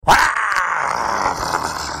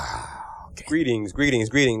Greetings.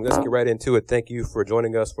 Let's get right into it. Thank you for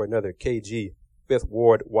joining us for another KG Fifth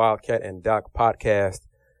Ward Wildcat and Doc podcast.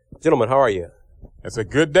 Gentlemen, how are you? It's a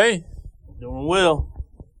good day. Doing well.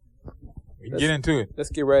 We can get into it. Let's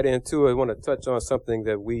get right into it. I want to touch on something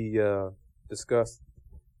that we discussed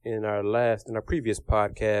in our previous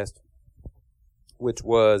podcast, which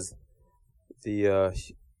was the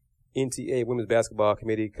NTA Women's Basketball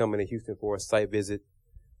Committee coming to Houston for a site visit.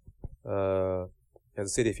 As the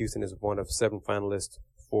city of Houston is one of 7 finalists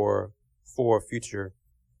for 4 future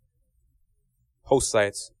host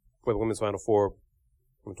sites for the Women's Final Four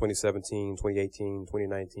from 2017, 2018,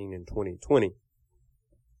 2019, and 2020.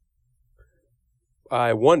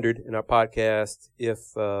 I wondered in our podcast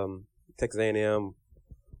if Texas A&M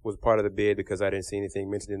was part of the bid because I didn't see anything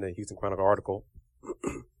mentioned in the Houston Chronicle article.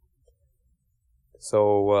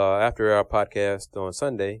 So after our podcast on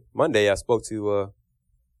Monday, I spoke to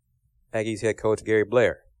Aggies head coach Gary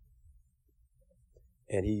Blair,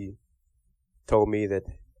 and he told me that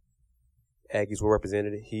Aggies were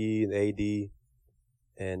represented. He and the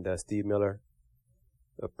AD and Steve Miller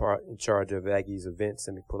in charge of Aggies events.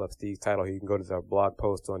 Let me pull up Steve's title here. You can go to the blog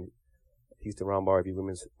post on Houston Roundball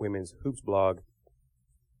Review Women's Hoops blog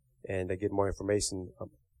and get more information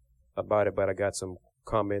about it. But I got some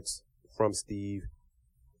comments from Steve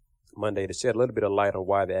Monday to shed a little bit of light on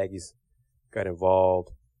why the Aggies got involved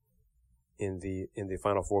in the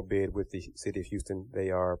Final Four bid with the city of Houston. They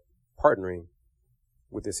are partnering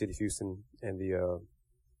with the city of Houston and the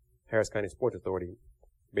Harris County Sports Authority,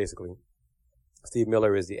 basically. Steve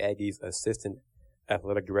Miller is the Aggies assistant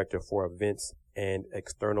athletic director for events and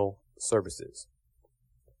external services.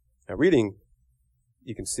 Now, reading,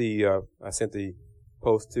 you can see I sent the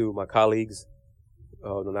post to my colleagues.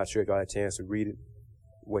 I'm not sure if I had a chance to read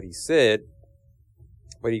what he said,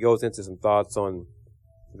 but he goes into some thoughts on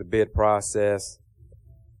the bid process.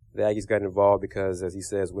 The Aggies got involved because, as he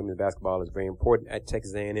says, women's basketball is very important at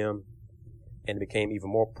Texas A&M, and it became even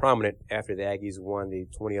more prominent after the Aggies won the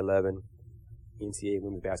 2011 NCAA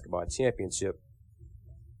Women's Basketball Championship.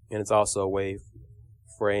 And it's also a way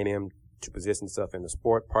for A&M to position itself in the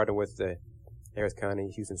sport, partner with the Harris County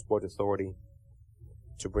Houston Sports Authority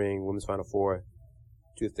to bring Women's Final Four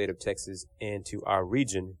to the state of Texas and to our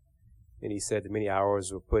region. And he said that many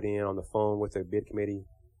hours were put in on the phone with the bid committee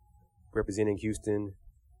representing Houston.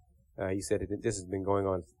 He said that this has been going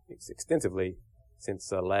on extensively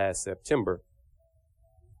since last September.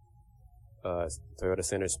 Toyota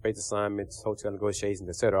Center space assignments, hotel negotiations,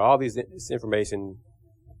 etc. All this information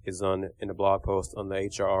is in the blog post on the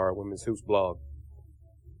HRR Women's Hoops blog.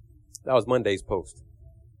 That was Monday's post.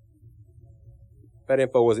 That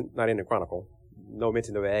info was not in the Chronicle. No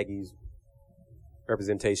mention of Aggies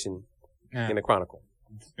representation in the Chronicle.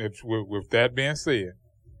 With that being said,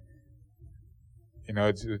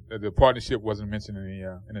 the partnership wasn't mentioned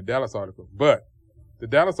in the Dallas article, but the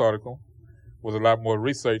Dallas article was a lot more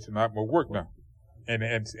research and a lot more work done, and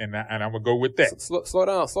I'm gonna go with that. Slow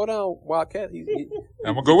down, Wildcat.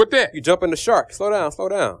 I'm gonna go with that. You jumping the shark. Slow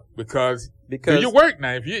down. Because do your work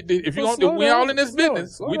now. If you don't, we all in this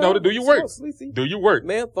business. We know to do your work. Do your work,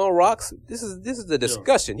 man. Throwing rocks. This is the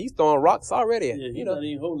discussion. He's throwing rocks already. Yeah, he's not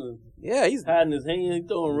even holding. Yeah, he's hiding his hand. He's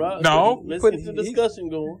throwing rocks. No, let's get the discussion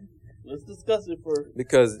going. Let's discuss it first.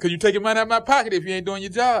 Because you taking money out of my pocket if you ain't doing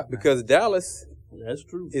your job. Because Dallas, that's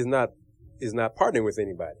true, is not partnering with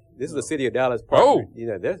anybody. This is the city of Dallas partnering.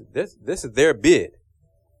 This is their bid.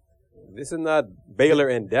 This is not Baylor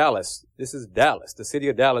and Dallas. This is Dallas, the city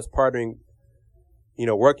of Dallas partnering.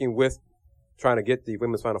 Working with, trying to get the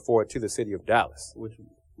Women's Final Four to the city of Dallas. Which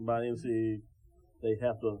by NCAA, they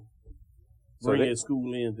have to bring a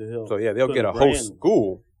school in to help. So yeah, they'll get a host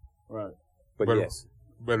school. Right. But yes.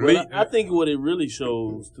 But I think what it really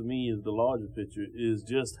shows to me is the larger picture is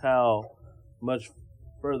just how much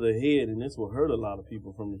further ahead, and this will hurt a lot of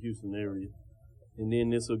people from the Houston area. And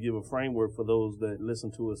then this will give a framework for those that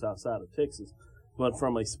listen to us outside of Texas. But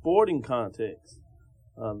from a sporting context,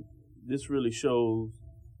 this really shows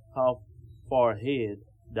how far ahead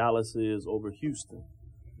Dallas is over Houston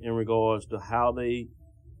in regards to how they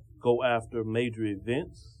go after major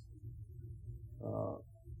events.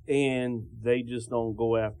 And they just don't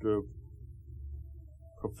go after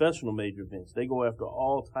professional major events. They go after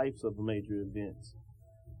all types of major events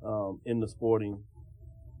in the sporting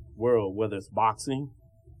world, whether it's boxing,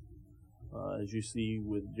 as you see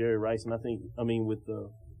with Jerry Rice, and with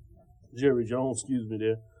Jerry Jones,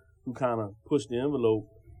 who kind of pushed the envelope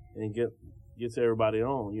and gets everybody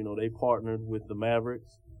on. They partnered with the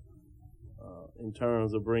Mavericks in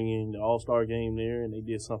terms of bringing the All-Star game there, and they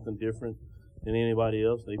did something different than anybody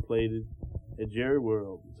else. They played it at Jerry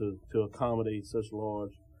World to accommodate such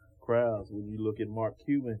large crowds when you look at Mark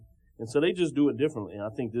Cuban. And so they just do it differently. And I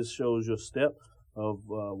think this shows your step of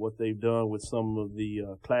what they've done with some of the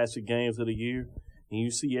classic games of the year. And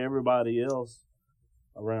you see everybody else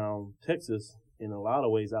around Texas in a lot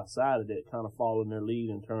of ways outside of that kind of following their lead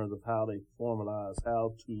in terms of how they formalize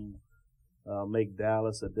how to make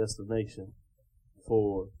Dallas a destination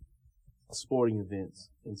for sporting events.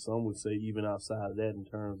 And some would say even outside of that in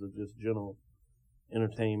terms of just general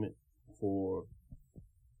entertainment for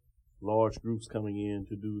large groups coming in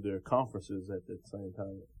to do their conferences at the same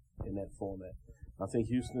time in that format. I think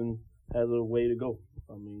Houston has a way to go.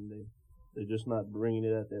 I mean, they're just not bringing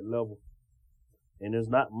it at that level. And there's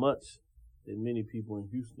not much that many people in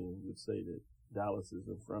Houston would say that Dallas is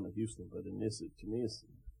in front of Houston. But in this, to me,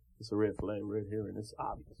 it's a red flag, red herring. It's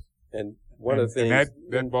obvious. And one of the things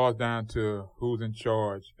and that boils down to who's in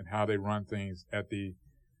charge and how they run things at the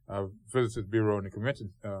Visitors Bureau and the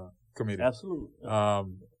Convention Committee. Absolutely.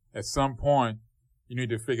 At some point, you need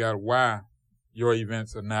to figure out why your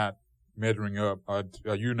events are not measuring up, or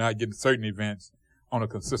you're not getting certain events on a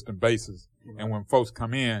consistent basis. Mm-hmm. And when folks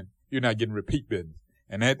come in, you're not getting repeat business.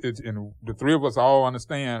 And that is, and the three of us all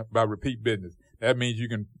understand about repeat business. That means you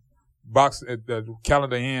can box at the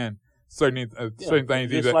calendar in certain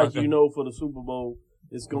things. Just like for the Super Bowl,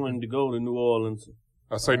 it's going to go to New Orleans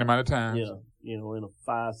a certain amount of times. Yeah, in a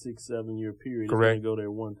 5, 6, 7 year period. Correct. It's going to go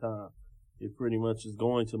there one time. It pretty much is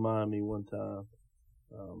going to Miami one time.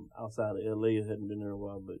 Outside of L.A., it hadn't been there a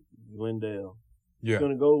while, but Glendale. Yeah. It's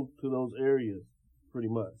going to go to those areas pretty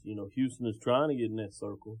much. Houston is trying to get in that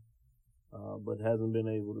circle, but hasn't been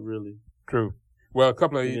able to really. True. Well, a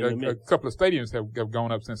couple of stadiums have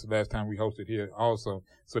gone up since the last time we hosted here also.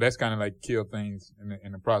 So that's kind of like killed things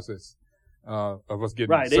in the process of us getting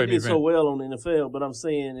right. They did so event. well on the NFL, but I'm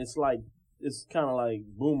saying it's kind of like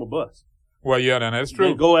boom or bust. Well, yeah, that's true.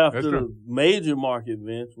 They go after the major market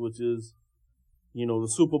events, which is,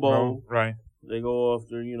 the Super Bowl. Right. They go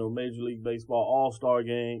after, Major League Baseball All-Star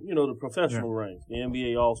Game, the professional ranks, the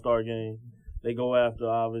NBA All-Star Game. They go after,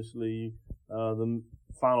 obviously, the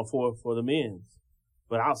Final Four for the men's.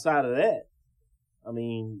 But outside of that, I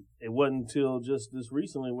mean, it wasn't until just this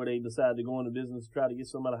recently where they decided to go into business to try to get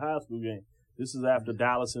some of the high school game. This is after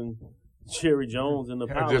Dallas and Jerry Jones and the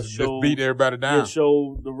Palace just beat everybody down. It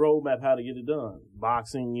showed the roadmap how to get it done.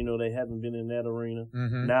 Boxing, they haven't been in that arena.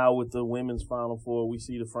 Mm-hmm. Now with the women's Final Four, we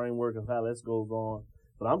see the framework of how that goes on.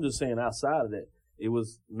 But I'm just saying outside of that, it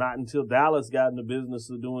was not until Dallas got in the business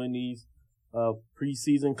of doing these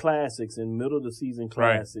preseason classics and middle of the season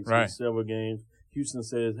classics with several games. Houston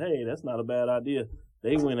says, hey, that's not a bad idea.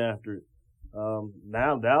 They went after it.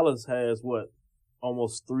 Now Dallas has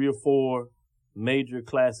almost 3 or 4 major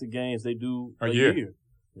classic games they do a year.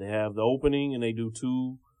 They have the opening and they do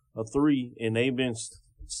 2 or 3, and they've been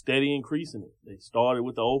steady increasing it. They started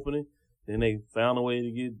with the opening, then they found a way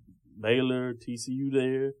to get Baylor, TCU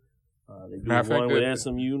there. They do one with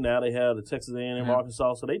SMU. Now they have the Texas A&M,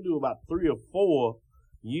 Arkansas. So they do about 3 or 4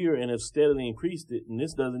 a year and have steadily increased it. And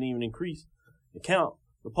this doesn't even increase the count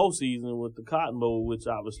the postseason with the Cotton Bowl, which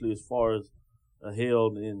obviously as far as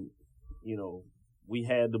held in, we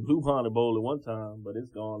had the Blue Bonnet Bowl at one time, but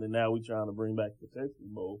it's gone, and now we're trying to bring back the Texas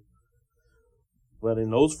Bowl. But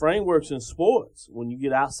in those frameworks in sports, when you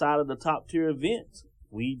get outside of the top-tier events,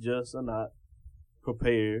 we just are not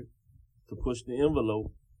prepared to push the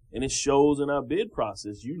envelope, and it shows in our bid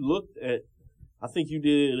process. You looked at, I think you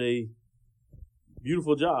did a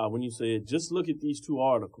beautiful job when you said, just look at these 2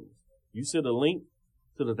 articles. You said a link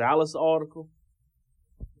to the Dallas article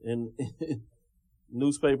in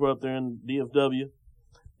newspaper up there in DFW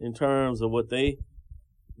in terms of what they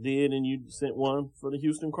did, and you sent one for the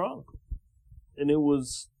Houston Chronicle. And it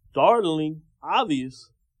was startlingly obvious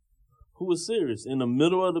who was serious. In the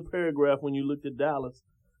middle of the paragraph, when you looked at Dallas,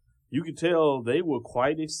 you could tell they were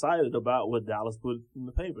quite excited about what Dallas put in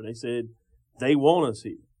the paper. They said, they want us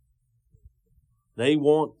here. They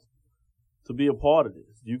want to be a part of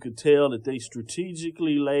this. You could tell that they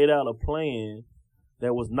strategically laid out a plan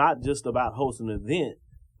that was not just about hosting an event,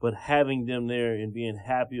 but having them there and being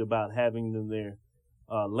happy about having them there.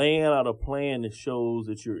 Laying out a plan that shows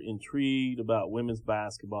that you're intrigued about women's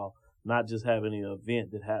basketball, not just having an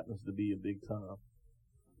event that happens to be a big-time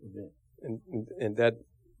event. And that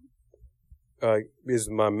is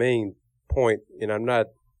my main point, and I'm not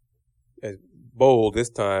as bold this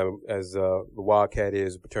time as the Wildcat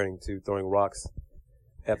is pertaining to throwing rocks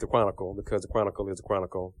at the Chronicle, because the Chronicle is a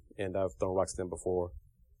Chronicle, and I've thrown rocks at them before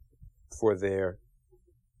for their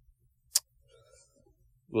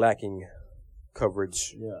lacking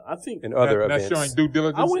coverage. Yeah, I think in other events. Not showing due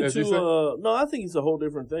diligence. I went to no, I think it's a whole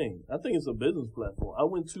different thing. I think it's a business platform. I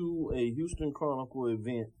went to a Houston Chronicle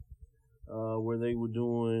event where they were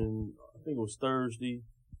doing, I think it was Thursday,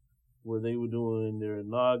 where they were doing their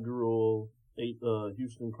inaugural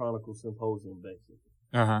Houston Chronicle Symposium, basically.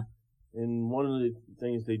 Uh-huh. And one of the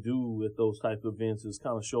things they do at those type of events is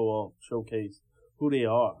kind of showcase who they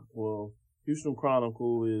are. Well, Houston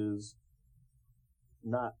Chronicle is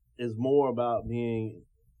more about being,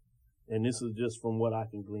 and this is just from what I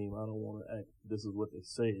can glean. I don't want to act, this is what they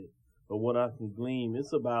said, but what I can glean,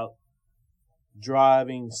 it's about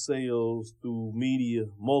driving sales through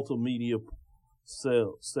multimedia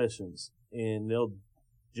sessions, and they'll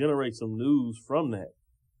generate some news from that.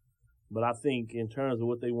 But I think in terms of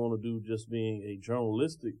what they want to do, just being a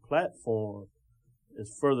journalistic platform,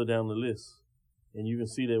 is further down the list. And you can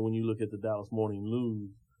see that when you look at the Dallas Morning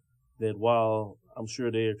News, that while I'm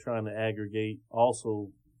sure they're trying to aggregate also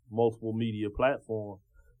multiple media platforms,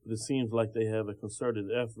 but it seems like they have a concerted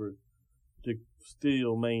effort to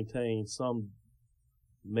still maintain some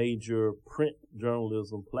major print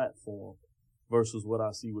journalism platform versus what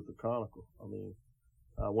I see with the Chronicle. I mean,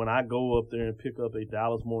 when I go up there and pick up a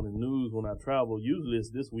Dallas Morning News when I travel, usually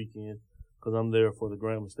it's this weekend because I'm there for the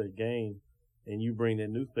Grambling State game, and you bring that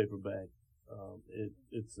newspaper back.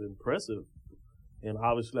 It's impressive. And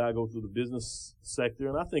obviously I go through the business sector,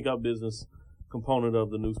 and I think our business component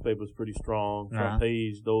of the newspaper is pretty strong. Front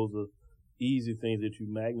page, those are easy things that you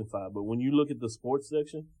magnify. But when you look at the sports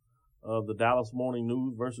section of the Dallas Morning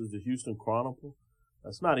News versus the Houston Chronicle,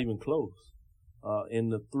 that's not even close. In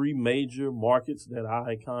the three major markets that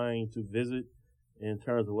I kind to visit in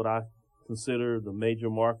terms of what I consider the major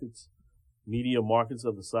markets, media markets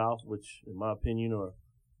of the South, which in my opinion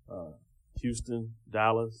are Houston,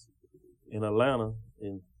 Dallas, and Atlanta,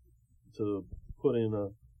 and to put in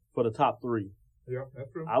for the top three. Yeah,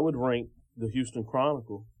 that's true. I would rank the Houston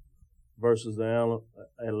Chronicle versus the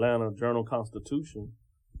Atlanta Journal-Constitution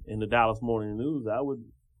and the Dallas Morning News. I would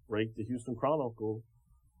rate the Houston Chronicle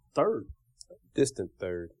third. Distant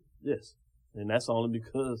third. Yes. And that's only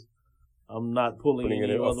because I'm not putting in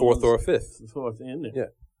any a other fourth or a ones, fifth. Fourth in there. Yeah.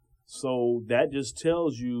 So that just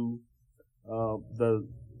tells you the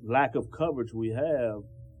lack of coverage we have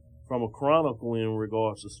from a Chronicle in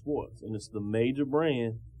regards to sports. And it's the major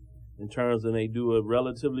brand in terms of they do a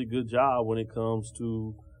relatively good job when it comes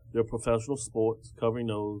to their professional sports, covering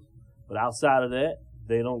those. But outside of that,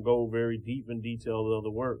 they don't go very deep in detail of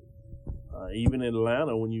the work. Even in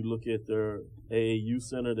Atlanta, when you look at their AAU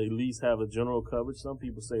center, they at least have a general coverage. Some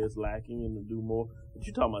people say it's lacking and to do more. But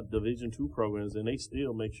you're talking about Division II programs, and they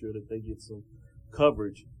still make sure that they get some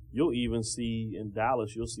coverage. You'll even see in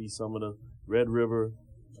Dallas, you'll see some of the Red River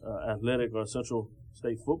Athletic or Central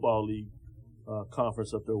State Football League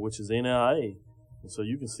conference up there, which is NAIA. And so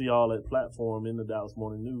you can see all that platform in the Dallas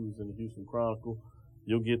Morning News and the Houston Chronicle.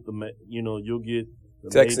 You'll get the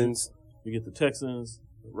Texans. You get the Texans,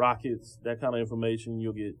 the Rockets, that kind of information.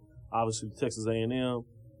 You'll get obviously the Texas A&M,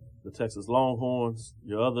 the Texas Longhorns,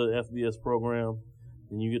 your other FBS program.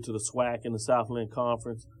 Then you get to the SWAC and the Southland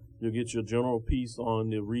Conference. You'll get your general piece on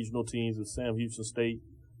the regional teams with Sam Houston State,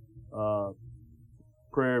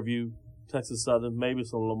 Prairie View, Texas Southern, maybe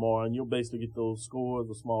some Lamar, and you'll basically get those scores,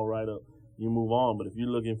 a small write-up, you move on. But if you're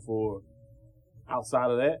looking for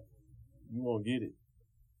outside of that, you won't get it.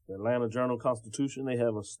 The Atlanta Journal-Constitution, they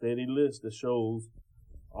have a steady list that shows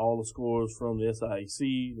all the scores from the SIAC,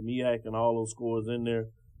 the MEAC, and all those scores in there.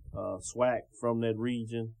 SWAC from that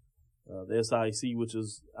region, the SIAC, which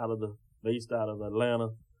is based out of Atlanta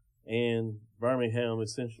and Birmingham,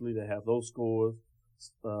 essentially. They have those scores.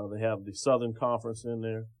 They have the Southern Conference in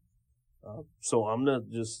there. So I'm not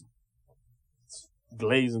just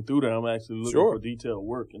glazing through there. I'm actually looking for detailed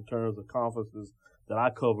work in terms of conferences that I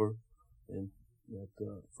cover and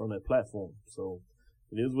from that platform. So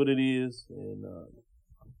it is what it is, and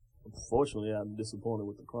unfortunately, I'm disappointed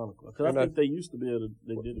with the Chronicle because I think they used to be able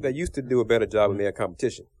to. They used to do a better job in their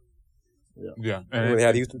competition. Yeah. And they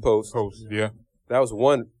had Houston Post. Yeah. That was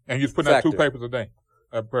one. And he was putting out 2 papers a day.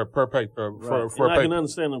 Per paper. I can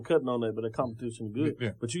understand them cutting on that, but the competition is good. Yeah.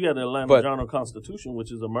 But you got the Atlanta Journal-Constitution,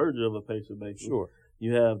 which is a merger of a paper base. Sure.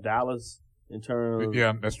 You have Dallas in terms.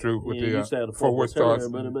 Yeah, that's true. With the Fort Worth Stars.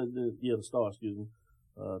 But the Stars,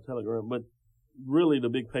 Telegram. But really, the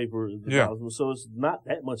big paper is the Dallas. So it's not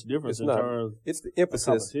that much difference terms. It's the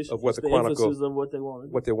emphasis of what it's the Chronicle. Emphasis of what they want to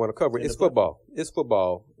do. What they want to cover. It's football. It's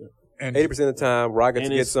football. Yeah. And 80% of the time, Rockets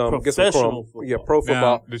get some crumb. Football. Yeah, pro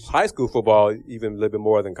football, high school football, even a little bit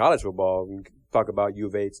more than college football. We can talk about U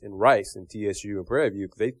of H and Rice and TSU and Prairie View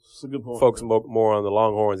because they focus more on the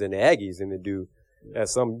Longhorns and the Aggies than they do,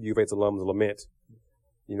 as some U of H alums lament.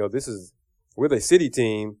 We're the city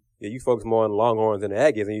team. Yeah, you focus more on the Longhorns and the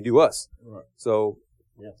Aggies than you do us. Right. So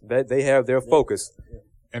they have their focus.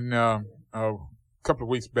 And a couple of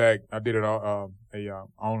weeks back, I did on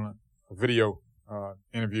a video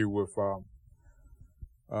interview with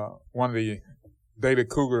one of the Daily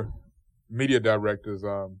Cougar media directors,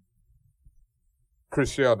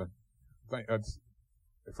 Chris Sheldon. I think that's,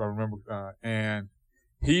 if I remember, and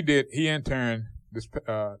he interned this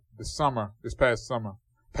past summer,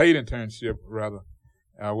 paid internship rather,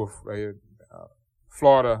 with a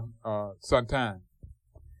Florida Sun-Times,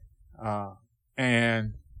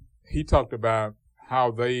 and he talked about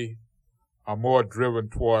how they are more driven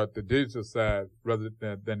toward the digital side rather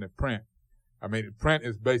than the print. I mean, the print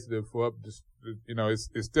is basically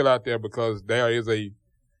it's still out there because there is a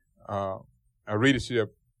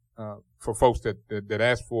readership for folks that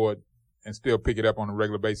ask for it and still pick it up on a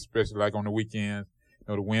regular basis, especially like on the weekends,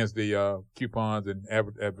 the Wednesday coupons and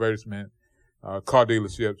advertisement, car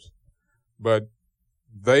dealerships. But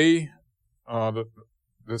they, as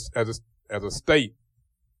a state,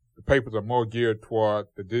 the papers are more geared toward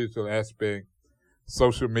the digital aspect,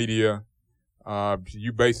 social media.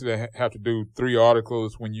 You basically have to do 3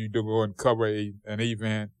 articles when you do go and cover an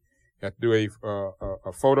event. You have to do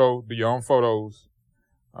a photo, do your own photos,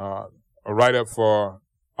 a write-up for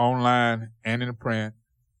online and in the print,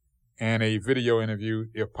 and a video interview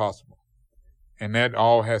if possible. And that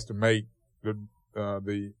all has to make the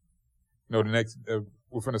next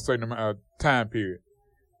within a certain amount of time period.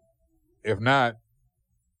 If not,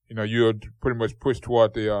 you're pretty much pushed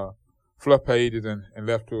toward the fluff pages and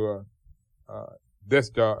left to a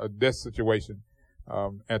desk situation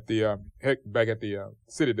back at the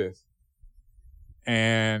city desk.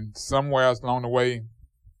 And somewhere along the way,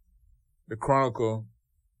 the Chronicle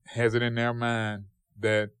has it in their mind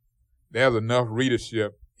that there's enough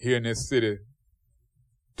readership here in this city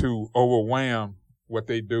to overwhelm what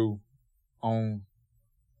they do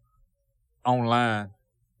online,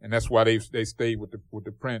 and that's why they stayed with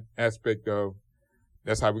the print aspect of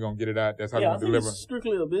that's how we're gonna get it out. That's how we're gonna deliver. It's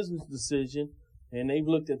strictly a business decision, and they've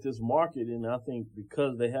looked at this market, and I think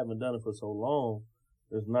because they haven't done it for so long,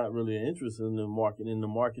 there's not really an interest in the market, and the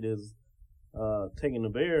market is taking the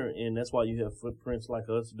bear, and that's why you have footprints like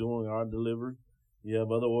us doing our delivery. You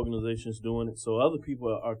have other organizations doing it, so other people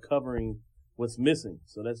are covering what's missing.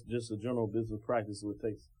 So that's just a general business practice that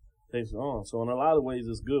takes on. So in a lot of ways,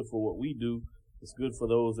 it's good for what we do. It's good for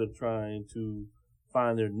those that are trying to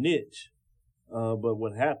find their niche. But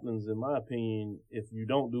what happens, in my opinion, if you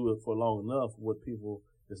don't do it for long enough,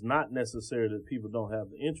 it's not necessary that people don't have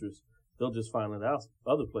the interest. They'll just find it out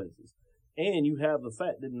other places. And you have the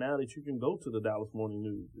fact that now that you can go to the Dallas Morning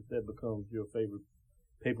News, if that becomes your favorite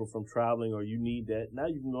paper from traveling or you need that, now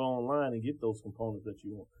you can go online and get those components that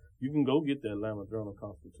you want. You can go get the Atlanta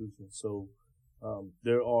Journal-Constitution. So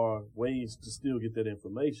there are ways to still get that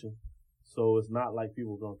information. So it's not like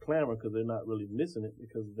people are going to clamor because they're not really missing it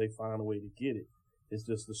because they find a way to get it. It's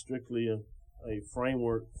just strictly a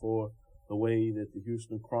framework for the way that the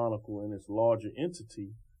Houston Chronicle and its larger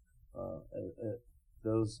entity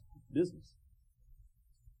does business.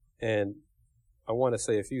 And I want to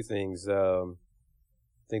say a few things. I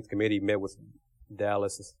think the committee met with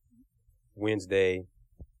Dallas Wednesday,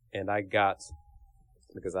 and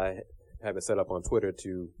because I have it set up on Twitter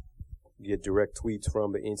to get direct tweets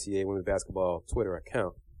from the NCAA women's basketball Twitter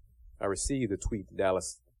account. I received a tweet to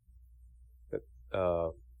Dallas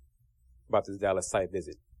about this Dallas site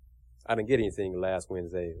visit. I didn't get anything last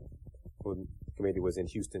Wednesday when the committee was in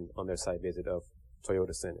Houston on their site visit of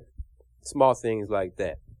Toyota Center. Small things like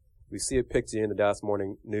that. We see a picture in the Dallas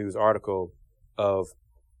Morning News article of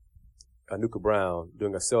Anuka Brown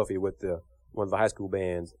doing a selfie with one of the high school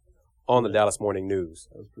bands on the Dallas Morning News.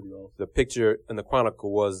 That was pretty awesome. The picture in the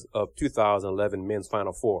Chronicle was of 2011 men's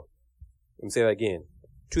Final Four. Let me say that again.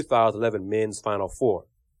 2011 men's Final Four.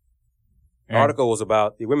 The article was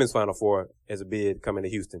about the women's Final Four as a bid coming to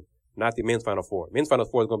Houston, not the men's Final Four. Men's Final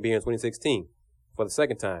Four is going to be here in 2016 for the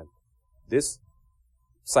second time. This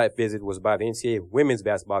site visit was by the NCAA Women's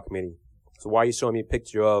Basketball Committee. So why are you showing me a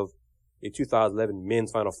picture of a 2011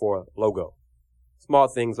 men's Final Four logo? Small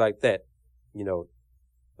things like that,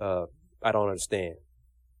 I don't understand.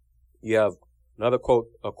 You have another quote,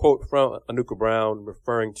 a quote from Anuka Brown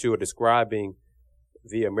referring to or describing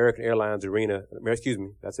the American Airlines Arena,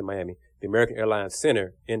 that's in Miami, the American Airlines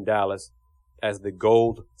Center in Dallas as the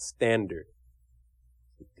gold standard.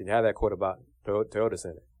 You can have that quote about Toyota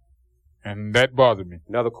Center. And that bothered me.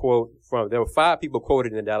 Another quote there were 5 people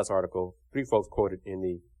quoted in the Dallas article, 3 folks quoted in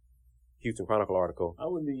the Houston Chronicle article. I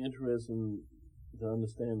would be interested to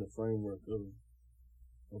understand the framework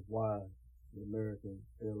of why the American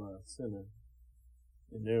Airlines Center,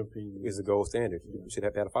 in their opinion, is the gold standard. You should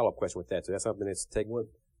have had a follow-up question with that. So that's something that's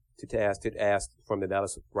to ask from the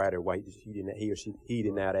Dallas writer why he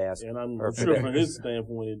did not ask. And I'm her sure from his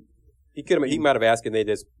standpoint, he might have asked and they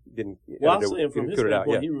just didn't. Well, I'm saying from his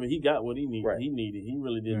standpoint, yeah. he got what he needed. Right. He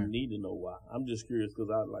really didn't need to know why. I'm just curious because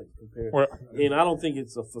I'd like to compare. Well, and I don't think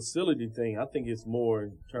it's a facility thing. I think it's more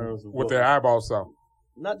in terms of what their eyeballs saw.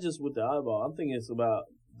 Not just with the eyeball. I'm thinking it's about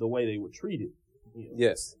the way they were treated. You know?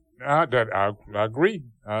 Yes. I agree.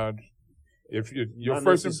 If you're not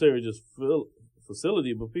first necessarily just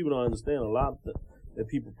facility, but people don't understand a lot that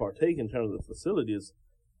people partake in terms of facilities.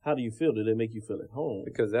 How do you feel? Do they make you feel at home?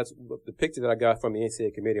 Because that's the picture that I got from the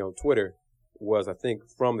NCAA committee on Twitter was, I think,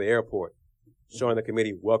 from the airport, showing the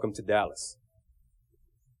committee, "Welcome to Dallas."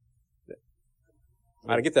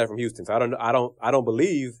 I didn't get that from Houston, so I don't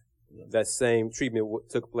believe that same treatment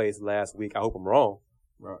took place last week. I hope I'm wrong.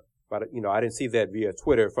 Right. But I didn't see that via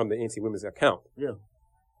Twitter from the NC Women's account. Yeah.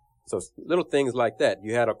 So little things like that.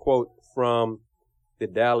 You had a quote from the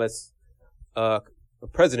Dallas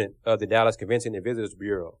president of the Dallas Convention and Visitors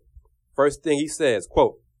Bureau. First thing he says,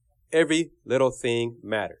 quote, "Every little thing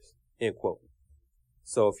matters," end quote.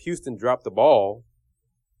 So if Houston dropped the ball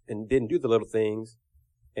and didn't do the little things,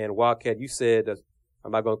 and Wildcat, you said,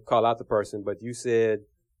 I'm not going to call out the person, but you said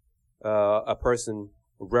a person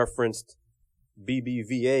referenced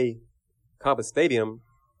BBVA Compass Stadium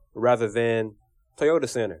rather than Toyota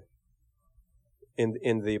Center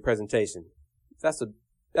in the presentation. That's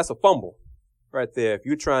a fumble right there. If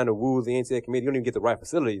you're trying to woo the NCAA committee, you don't even get the right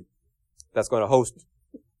facility that's going to host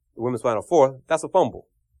the Women's Final Four. That's a fumble.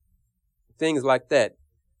 Things like that.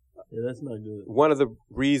 Yeah, that's not good. One of the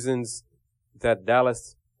reasons that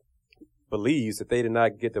Dallas believes that they did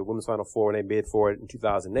not get the Women's Final Four when they bid for it in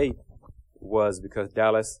 2008 was because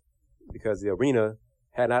the arena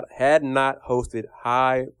had not hosted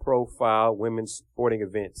high-profile women's sporting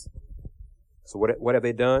events. So what have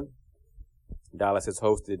they done? Dallas has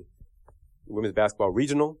hosted the Women's Basketball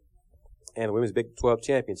Regional and the Women's Big 12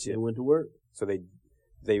 Championship. They went to work. So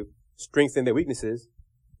they strengthened their weaknesses.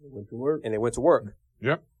 They went to work. And they went to work.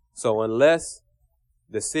 Yep. So unless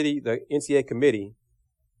the NCAA committee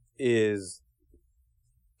is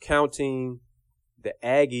counting the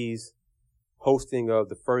Aggies hosting of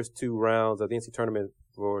the first two rounds of the NCAA tournament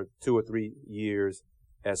for 2 or 3 years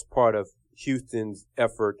as part of Houston's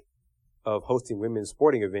effort of hosting women's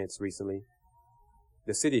sporting events recently,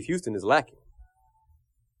 the city of Houston is lacking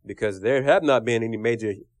because there have not been any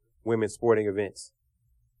major women's sporting events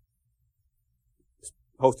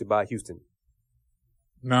hosted by Houston.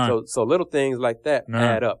 None. So little things like that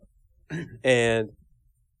add up. And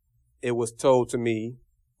it was told to me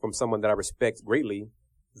from someone that I respect greatly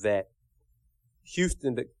that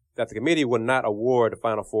that the committee would not award the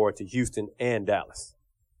Final Four to Houston and Dallas.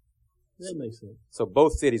 That makes sense. So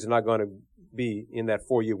both cities are not going to be in that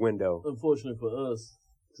 4-year window. Unfortunately for us,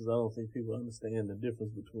 because I don't think people understand the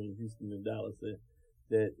difference between Houston and Dallas,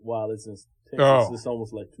 that while it's in Texas, it's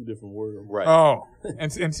almost like two different worlds. Right. Oh.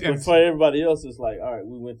 And but for everybody else, it's like, all right,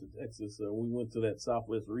 we went to Texas, or we went to that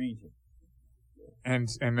Southwest region. And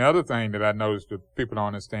the other thing that I noticed that people don't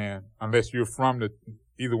understand, unless you're from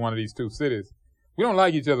either one of these two cities, we don't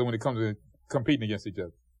like each other when it comes to competing against each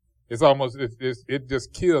other. It's almost, it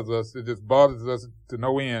just kills us. It just bothers us to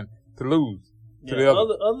no end to lose to the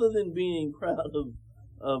other. Other than being proud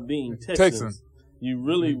of being Texans, you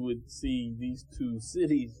really would see these two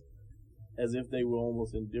cities as if they were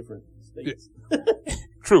almost in different states.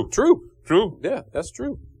 True. Yeah, that's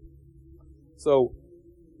true. So,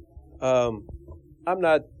 I'm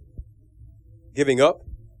not giving up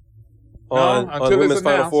on Women's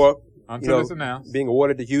Final Four. Until it's announced. Being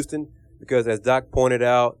awarded to Houston, because as Doc pointed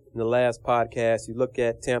out in the last podcast, you look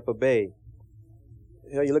at Tampa Bay,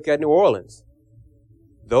 you look at New Orleans.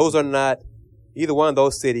 Those are not, either one of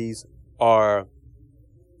those cities are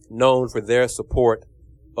known for their support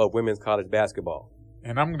of women's college basketball.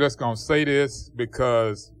 And I'm just going to say this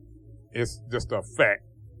because it's just a fact.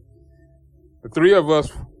 The three of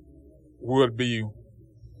us would be,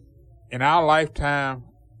 in our lifetime,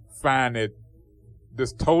 find it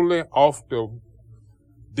just totally off the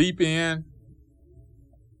deep end,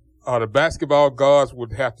 or the basketball gods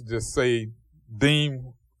would have to just say,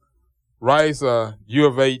 Dean Rice or U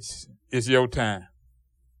of H, it's your time.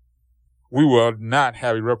 We will not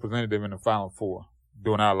have a representative in the Final Four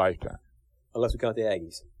during our lifetime. Unless we count the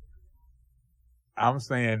Aggies. I'm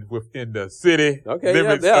saying within the city. Okay,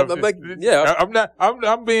 limits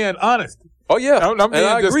I'm being honest. Oh yeah, I'm being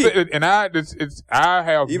I agree. I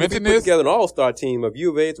have Even mentioned if we put this. together an all-star team of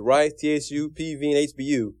U of H, Rice, TSU, PV, and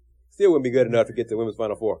HBU, still wouldn't be good enough to get the women's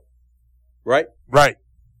Final Four. Right? Right.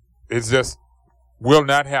 It's just will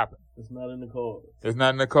not happen. It's not in the cards. It's not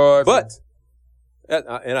in the cards. But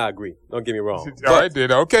And I agree. Don't get me wrong. All right,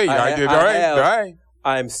 did okay. I did. All right.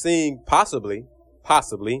 I'm seeing possibly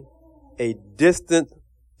a distant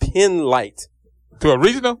pin light. To a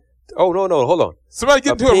regional? Oh, no, hold on. Somebody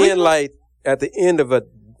get to a pin regional? light at the end of a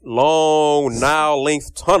long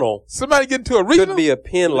Nile-length tunnel. Somebody get into a regional? Could be a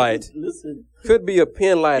pin light. Listen. Could be a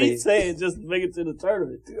pin light. He's saying just make it to the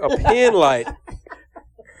tournament. A pin light.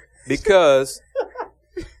 Because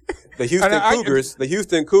the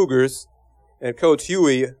Houston Cougars and Coach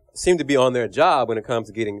Huey seem to be on their job when it comes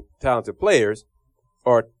to getting talented players,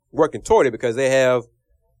 or working toward it, because they have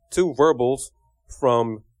 2 verbals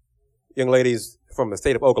from young ladies from the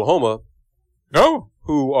state of Oklahoma. No.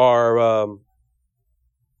 Who are,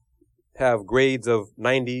 have grades of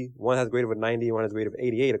 90. One has a grade of 90, one has a grade of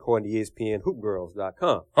 88, according to ESPN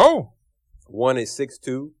hoopgirls.com. Oh. One is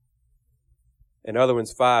 6'2", and the other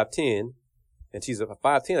one's 5'10", and she's a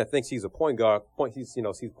 5'10". I think she's a point guard. She's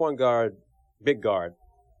point guard, big guard.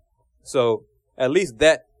 So at least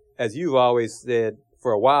that, as you've always said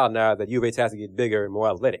for a while now, that UVA has to get bigger and more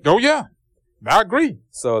athletic. Oh yeah, I agree.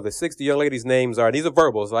 So the 60 young ladies' names are, these are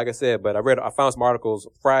verbals, like I said, but I found some articles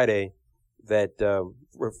Friday that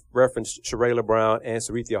referenced Sherayla Brown and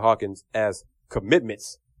Sarethia Hawkins as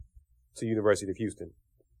commitments to University of Houston.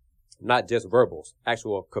 Not just verbals,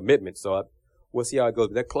 actual commitments. So we'll see how it goes.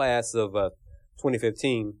 That class of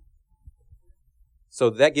 2015. So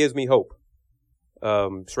that gives me hope.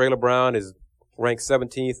 Sherayla Brown is ranked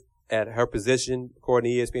 17th at her position,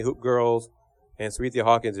 according to ESPN Hoop Girls, and Sarethia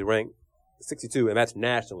Hawkins is ranked 62, and that's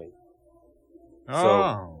nationally.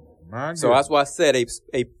 Oh, my goodness. So that's why I said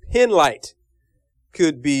a pin light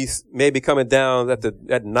could be maybe coming down at the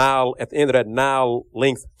end of that Nile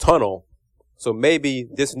length tunnel. So maybe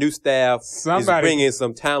this new staff is bringing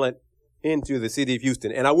some talent into the city of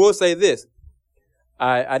Houston. And I will say this.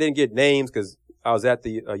 I didn't get names because I was at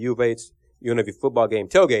the U of H UNLV football game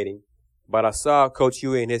tailgating, but I saw Coach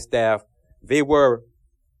Huey and his staff. They were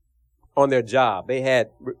on their job. They had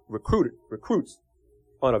recruits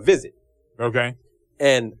on a visit. Okay.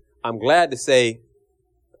 And I'm glad to say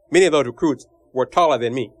many of those recruits were taller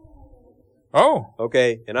than me. Oh.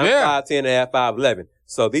 Okay. And I'm 5'10" and a half, 5'11".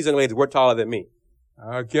 So these young ladies were taller than me.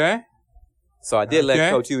 Okay. So I did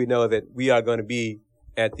let Coach Huey know that we are going to be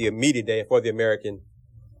at the media day for the American.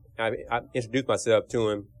 I introduced myself to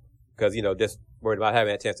him because, just worried about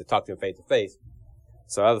having a chance to talk to him face to face.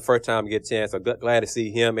 So that was the first time to get a chance. I'm glad to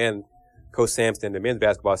see him and Coach Sampson, the men's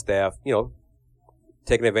basketball staff,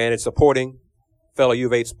 taking advantage, supporting fellow U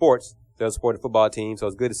of H sports. They're supporting the football team. So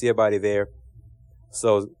it's good to see everybody there.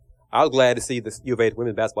 So I was glad to see the U of H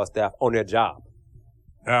women's basketball staff on their job.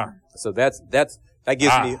 Yeah. So that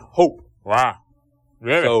gives me hope. Wow.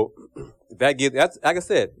 Really? So that's, like I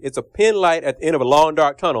said, it's a pin light at the end of a long,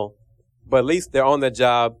 dark tunnel, but at least they're on their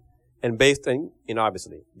job. And based on,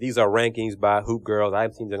 obviously, these are rankings by Hoop Girls. I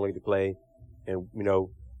haven't seen young lady play. And,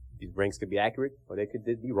 these ranks could be accurate or they could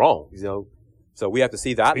be wrong, So we have to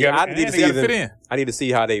see that. I need to see them. I need to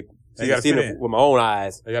see how they see them with my own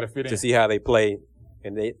eyes. They got to fit in to see how they play.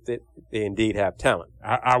 And they indeed have talent.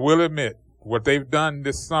 I will admit, what they've done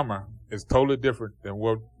this summer is totally different than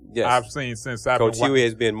what I've seen since I've been watching. Coach Huey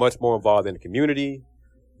has been much more involved in the community.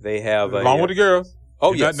 They have along with the girls.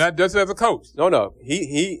 Oh, yes. Not just as a coach. No.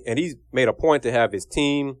 He's made a point to have his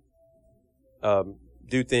team,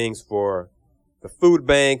 do things for the food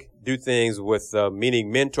bank, do things with,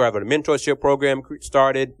 meaning have a mentorship program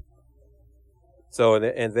started. So,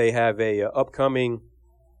 and they have a upcoming,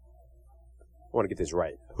 I want to get this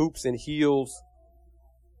right, Hoops and Heels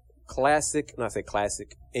classic,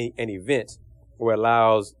 an event where it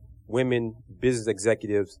allows women business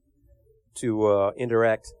executives to,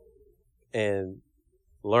 interact and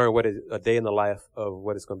learn what is a day in the life of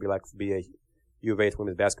what it's going to be like to be a U of H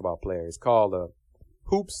women's basketball player. It's called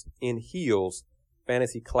Hoops in Heels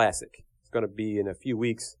Fantasy Classic. It's going to be in a few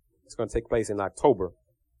weeks. It's going to take place in October.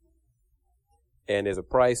 And there's a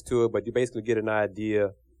price to it, but you basically get an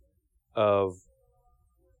idea of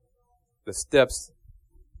the steps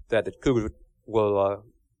that the Cougars will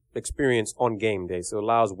experience on game day. So it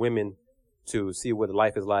allows women to see what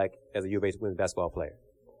life is like as a U of H women's basketball player.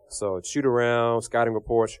 So shoot around, scouting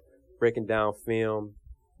reports, breaking down film,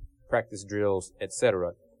 practice drills,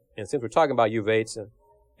 etc. And since we're talking about U of H,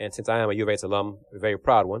 and since I am a U of H alum, a very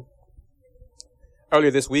proud one,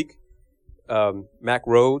 earlier this week, Mack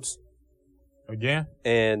Rhodes. Again?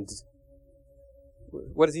 And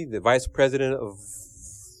what is he, the vice president of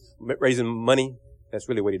raising money? That's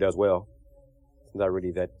really what he does well. It's not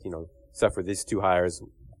really that, except for these two hires.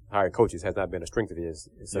 Hiring coaches has not been a strength of his.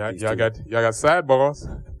 Y'all got sidebars.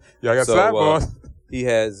 Y'all got sidebars. He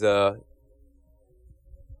has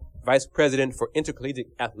Vice President for Intercollegiate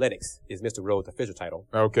Athletics is Mr. Rhodes' official title.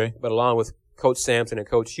 Okay. But along with Coach Sampson and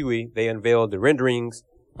Coach Huey, they unveiled the renderings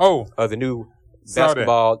Oh, of the new saw that.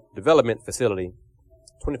 basketball development facility.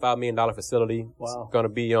 $25 million facility. Wow. It's going to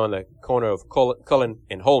be on the corner of Cullen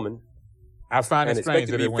and Holman. I find it And strange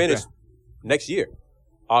expected that to it be went finished there. next year,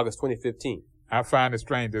 August 2015. I find it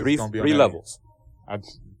strange that it's going to be on Three that levels. end.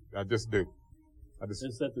 I just do.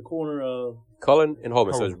 It's at the corner of Cullen and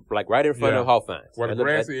Holman. So it's like right in front Yeah. of Hawthorne. Where the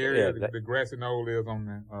grassy area, yeah, the grassy knoll is on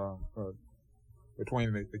the,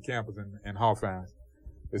 between the campus and Hawthorne.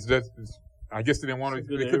 It's just, I guess they didn't want it's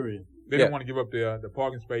to, a good area. they didn't want to give up the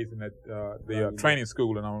parking space and that, Right. training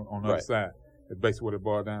school and on the other Right. side. That's basically what it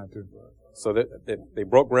boiled down to. So they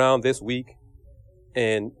broke ground this week.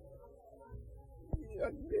 And,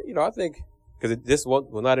 I think, because this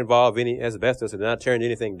will not involve any asbestos and not tearing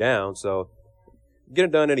anything down. So get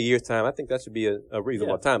it done in a year's time. I think that should be a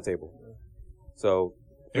reasonable timetable. So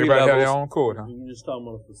 3 Everybody levels. have their own court, huh? You're just talking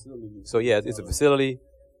about a facility. So yeah, it's a facility,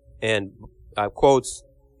 and quotes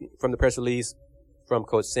from the press release from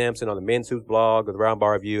Coach Sampson on the men's hoops blog of the Round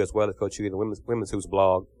Bar Review, as well as Coach Huey on the women's hoops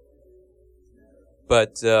blog.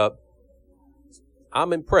 But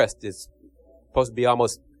I'm impressed. It's supposed to be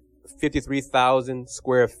almost 53,000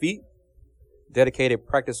 square feet, dedicated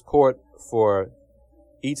practice court for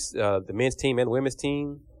each the men's team and women's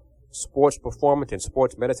team, sports performance and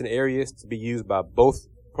sports medicine areas to be used by both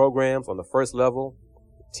programs on the first level,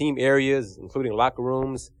 team areas, including locker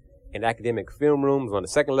rooms and academic film rooms on the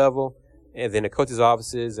second level, and then the coaches'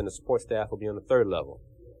 offices and the support staff will be on the third level.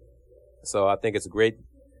 So I think it's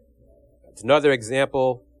another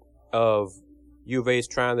example of U of A's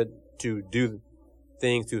trying to do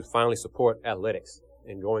things to finally support athletics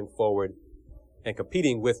and going forward and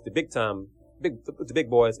competing with the the big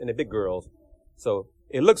boys and the big girls. So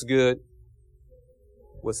it looks good.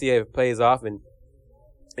 We'll see how it plays off, and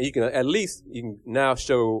you can now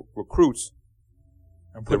show recruits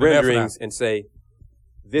And the put an F renderings now. and say,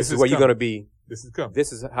 this This is is where you're coming. going to be. This is coming.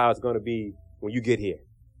 This is how it's going to be when you get here.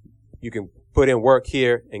 You can put in work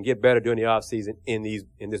here and get better during the off season in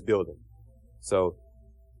this building. So,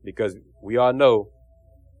 because we all know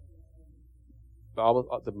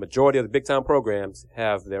the majority of the big time programs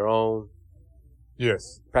have their own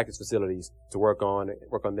Yes. practice facilities to work on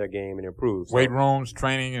their game and improve. So, Weight rooms,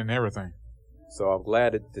 training, and everything. so I'm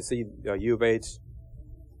glad to see U of H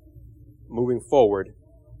moving forward.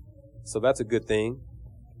 So that's a good thing.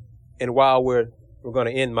 And while we're going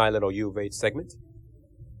to end my little U of H segment,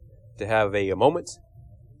 to have a moment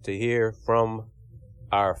to hear from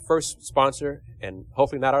our first sponsor, and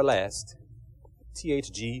hopefully not our last,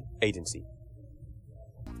 THG Agency.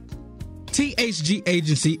 THG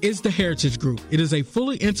Agency is the Heritage Group. It is a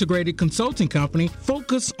fully integrated consulting company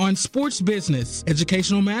focused on sports business,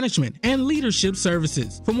 educational management, and leadership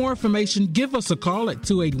services. For more information, give us a call at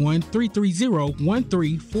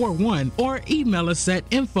 281-330-1341 or email us at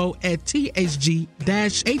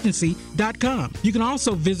info@thg-agency.com. You can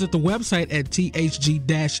also visit the website at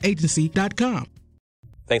thg-agency.com.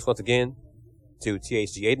 Thanks once again to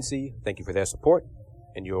THG Agency. Thank you for their support,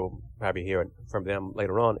 and you'll probably hear from them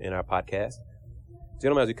later on in our podcast.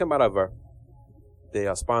 Gentlemen, as we come out of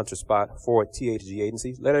the sponsor spot for THG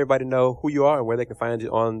Agency, let everybody know who you are and where they can find you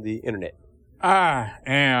on the internet. I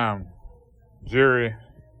am Jerry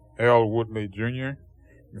L. Woodley Jr. You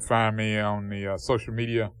can find me on the social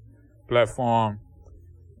media platform,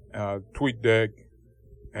 TweetDeck,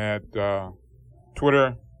 at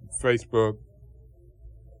Twitter, Facebook,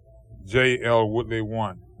 JL Woodley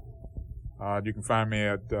 1. You can find me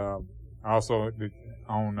at also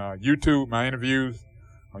on YouTube, my interviews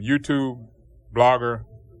on YouTube, Blogger,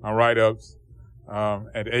 my write-ups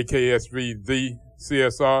at AKSV, the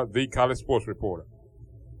CSR, the College Sports Reporter.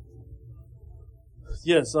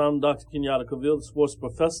 Yes, I'm Dr. Kenyatta Cavill, the sports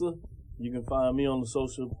professor. You can find me on the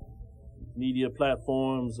social media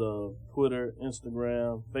platforms, Twitter,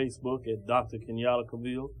 Instagram, Facebook at Dr. Kenyatta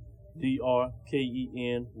Cavill,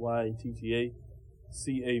 DrKenyatta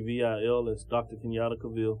Cavil. That's Dr. Kenyatta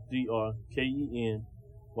Cavill, DrKenyatta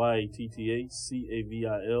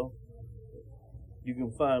Cavil. You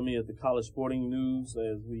can find me at the College Sporting News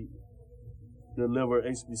as we deliver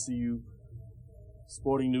HBCU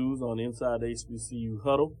sporting news on Inside HBCU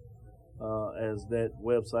Huddle. As that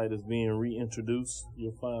website is being reintroduced,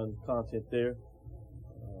 you'll find content there.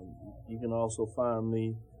 You can also find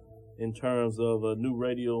me in terms of a new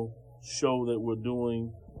radio show that we're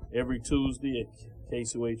doing every Tuesday at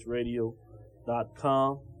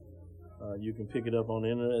KCOHradio.com. You can pick it up on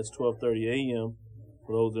the internet. It's 12:30 a.m.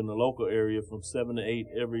 for those in the local area, from 7 to 8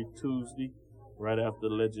 every Tuesday, right after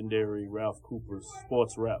the legendary Ralph Cooper's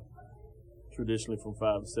Sports Wrap. traditionally from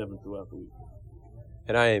 5 to 7 throughout the week.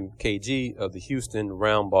 And I am KG of the Houston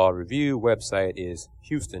Roundball Review. Website is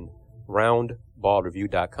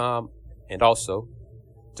HoustonRoundballReview.com and also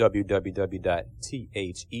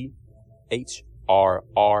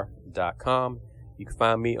www.THEHRR.com. You can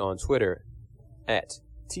find me on Twitter at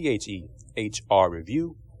THEHR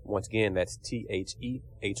Review. Once again, that's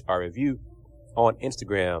THEHR Review. On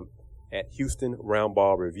Instagram at Houston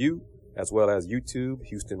Roundball Review, as well as YouTube,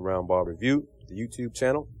 Houston Roundball Review, the YouTube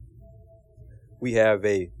channel. We have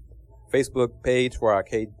a Facebook page for our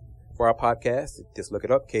podcast. Just look it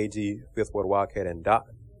up, KG, Fifth Ward Wildcat, and Doc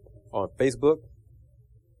on Facebook.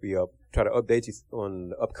 We try to update you on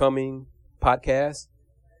the upcoming podcasts.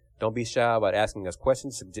 Don't be shy about asking us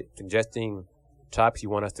questions, suggesting topics you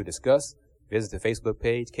want us to discuss. Visit the Facebook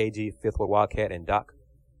page, KG, Fifth Ward Wildcat, and Doc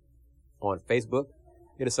on Facebook.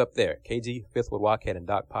 Hit us up there, KG, Fifth Ward Wildcat, and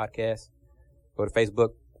Doc podcast. Go to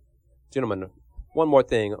Facebook. Gentlemen, one more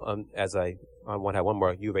thing, I want to have one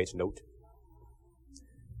more U of H note.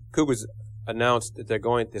 Cougars announced that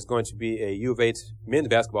there's going to be a U of H men's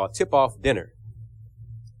basketball tip-off dinner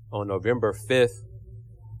on November 5th,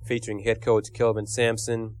 featuring head coach Kelvin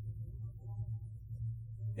Sampson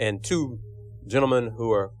and two gentlemen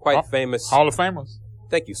who are quite famous. Hall of Famers.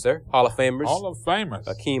 Thank you, sir. Hall of Famers. Hall of Famers.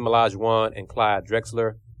 Akeem Olajuwon and Clyde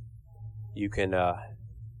Drexler. You can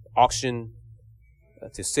auction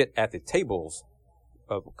to sit at the tables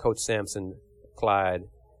of Coach Sampson, Clyde,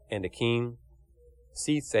 and Akeem.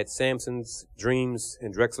 Seats at Sampson's, Dreams,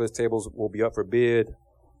 and Drexler's tables will be up for bid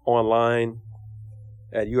online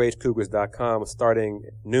at uhcougars.com starting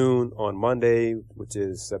noon on Monday, which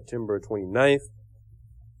is September 29th,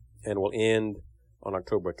 and will end on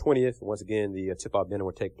October 20th. Once again, the tip-off dinner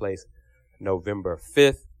will take place November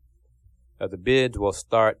 5th. The bids will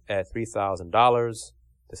start at $3,000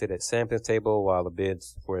 to sit at Sampson's table, while the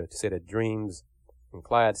bids to sit at Dreams and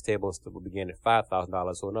Clyde's tables will begin at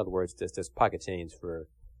 $5,000. So in other words, just pocket change for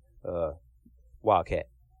Wildcat.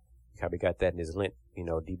 He probably got that in his lint,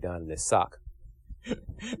 deep down in his sock.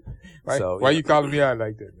 Why you calling me out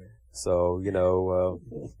like that, man? So,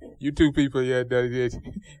 you two people, y'all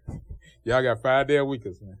got 5-day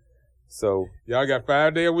weekers, man. So y'all got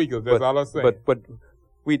 5-day weekers. That's all I'm saying. But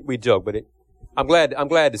we joke, but I'm glad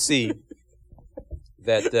to see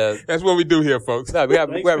that. That's what we do here, folks. No, we're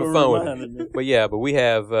having fun with it. But we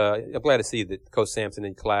have. I'm glad to see that Coach Sampson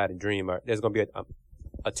and Clyde and Dream there's going to be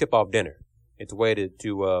a tip-off dinner. It's a way to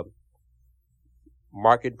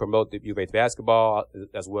market, promote the U of H basketball,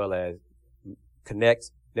 as well as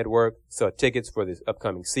connect, network, sell tickets for this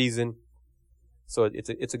upcoming season. So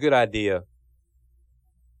it's a good idea.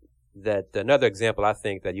 That another example, I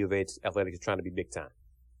think, that U of H athletics is trying to be big time.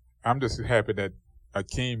 I'm just happy that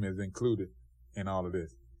Akeem is included in all of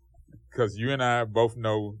this, because you and I both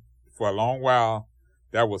know for a long while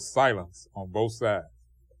that was silence on both sides.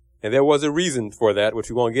 And there was a reason for that, which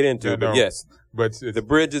we won't get into. But yes, but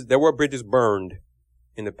there were bridges burned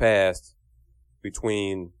in the past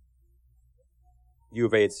between U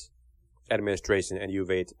of H administration and U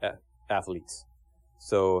of H athletes.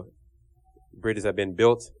 So bridges have been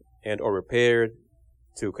built and or repaired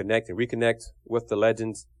to connect and reconnect with the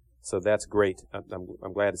legends. So that's great.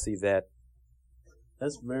 I'm glad to see that.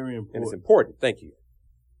 That's very important. And it's important. Thank you.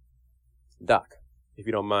 Doc, if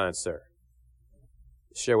you don't mind, sir,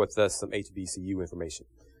 share with us some HBCU information.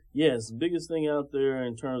 Yes, the biggest thing out there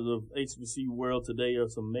in terms of HBCU world today are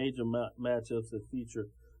some major matchups that feature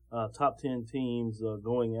top 10 teams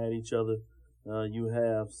going at each other. You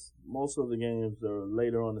have most of the games are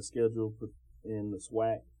later on the schedule in the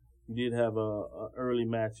SWAC. You did have a early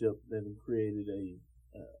matchup that created a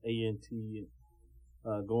A&T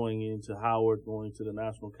going into Howard, going to the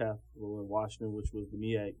National Capital in Washington, which was the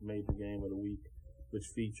MEAC major game of the week, which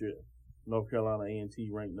featured North Carolina A&T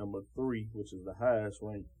ranked number 3, which is the highest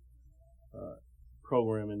ranked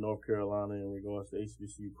program in North Carolina in regards to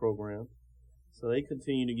HBCU programs. So they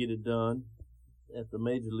continue to get it done at the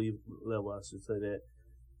major league level. I should say that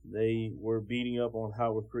they were beating up on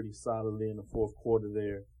Howard pretty solidly in the fourth quarter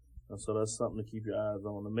there. So that's something to keep your eyes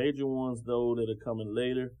on. The major ones, though, that are coming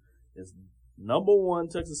later is number 1,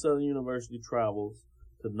 Texas Southern University travels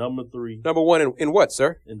to number 3. Number 1 in what,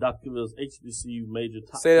 sir? In Dr. Cavill's HBCU major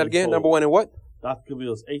top 10. Say that again. Poll. Number 1 in what? Dr.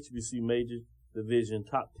 Cavill's HBCU major division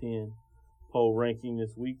top 10 poll ranking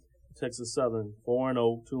this week. Texas Southern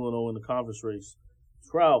 4-0, 2-0 in the conference race.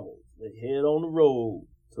 Travel. They head on the road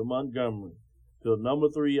to Montgomery to a number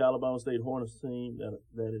 3 Alabama State Hornets team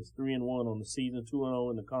that is 3-1 on the season, 2-0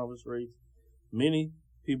 in the conference race. Many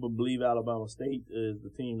people believe Alabama State is the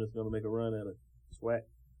team that's going to make a run at a SWAC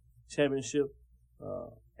championship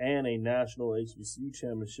and a national HBCU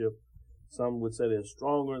championship. Some would say they're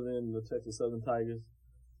stronger than the Texas Southern Tigers,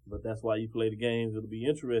 but that's why you play the games. It'll be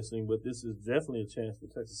interesting, but this is definitely a chance for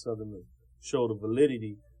Texas Southern to show the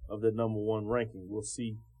validity of their number one ranking. We'll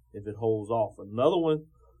see if it holds off. Another one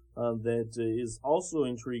that is also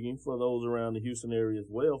intriguing for those around the Houston area as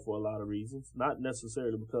well for a lot of reasons, not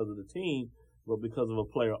necessarily because of the team, but because of a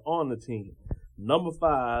player on the team. Number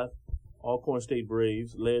 5, Alcorn State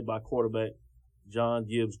Braves, led by quarterback John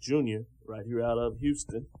Gibbs Jr., right here out of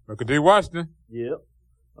Houston. Look at D. Washington. Yep.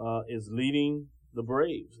 Is leading the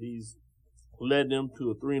Braves. He's led them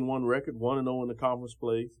to a 3-1 record, 1-0 in the conference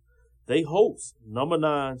plays. They host number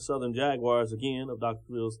 9 Southern Jaguars, again, of Dr.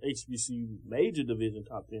 Phil's HBCU Major Division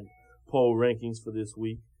Top 10 poll rankings for this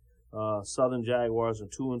week. Southern Jaguars are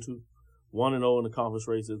 2-2, 1-0 in the conference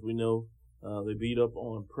race, as we know. They beat up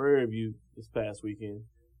on Prairie View this past weekend.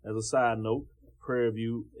 As a side note, Prairie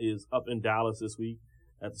View is up in Dallas this week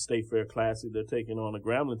at the State Fair Classic. They're taking on a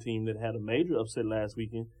Grambling team that had a major upset last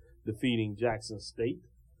weekend, defeating Jackson State.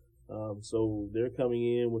 So they're coming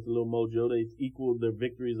in with a little mojo. They equaled their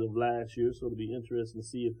victories of last year, so it'll be interesting to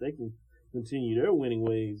see if they can continue their winning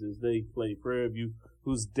ways as they play Prairie View,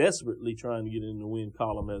 who's desperately trying to get in the win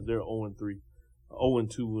column as they're 0-2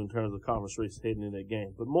 in terms of conference race heading in that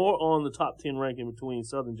game. But more on the top 10 ranking between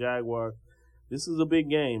Southern Jaguars. This is a big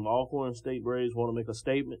game. Alcorn State Braves want to make a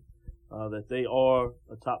statement that they are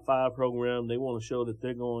a top 5 program. They want to show that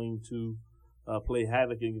they're going to play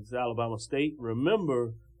havoc against Alabama State.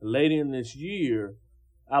 Remember, later in this year,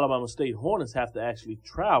 Alabama State Hornets have to actually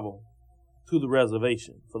travel to the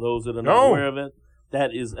reservation. For those that are not aware of it,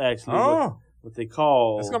 that is actually what they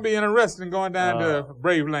call. It's going to be interesting going down to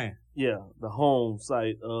Brave Land. Yeah, the home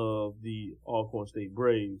site of the Alcorn State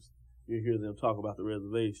Braves. You hear them talk about the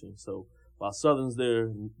reservation. So while Southern's there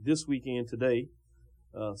this weekend today,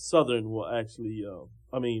 Southern will actually,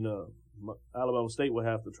 Alabama State will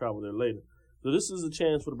have to travel there later. So this is a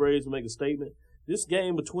chance for the Braves to make a statement. This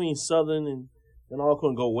game between Southern and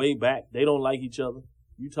Alcorn go way back. They don't like each other.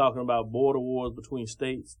 You're talking about border wars between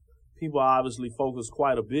states. People obviously focus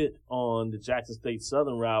quite a bit on the Jackson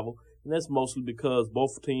State-Southern rival, and that's mostly because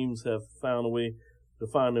both teams have found a way to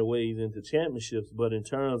find their ways into championships. But in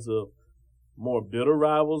terms of more bitter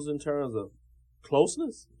rivals, in terms of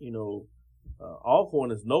closeness,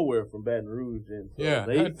 Alcorn is nowhere from Baton Rouge, and so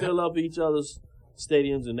they fill up each other's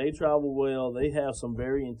stadiums and they travel well. They have some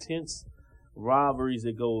very intense rivalries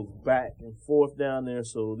that goes back and forth down there.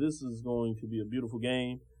 So this is going to be a beautiful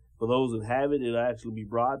game. For those that have it, it'll actually be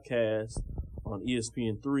broadcast on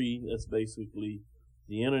ESPN3. That's basically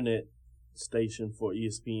the internet station for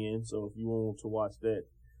ESPN. So if you want to watch that,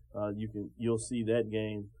 you'll see that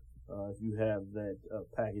game if you have that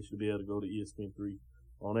package to be able to go to ESPN3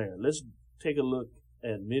 on air. Let's take a look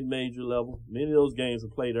at mid-major level. Many of those games were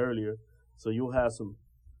played earlier, so you'll have some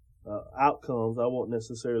outcomes. I won't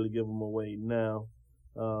necessarily give them away now.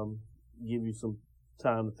 Give you some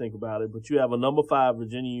time to think about it. But you have a number 5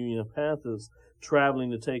 Virginia Union Panthers traveling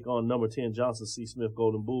to take on number 10 Johnson C. Smith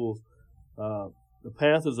Golden Bulls. The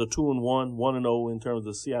Panthers are 2-1, 1-0 in terms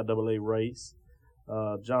of CIAA race.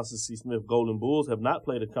 Johnson C. Smith Golden Bulls have not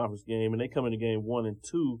played a conference game, and they come into game 1 and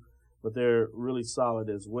 2, but they're really solid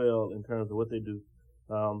as well in terms of what they do.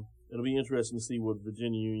 It'll be interesting to see what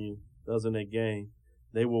Virginia Union does in that game.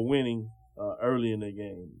 They were winning early in the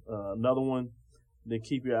game. Another one to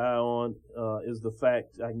keep your eye on is the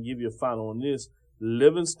fact, I can give you a final on this,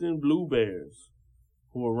 Livingston Blue Bears,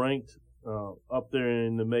 who are ranked up there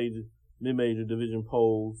in the mid-major division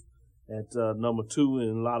polls at number 2,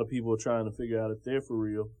 and a lot of people are trying to figure out if they're for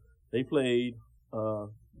real. They played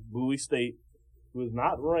Bowie State, who is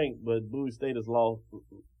not ranked, but Bowie State has lost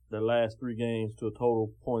their last 3 games to a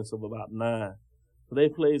total points of about 9. So they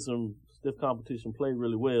played some stiff competition, played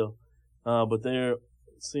really well, but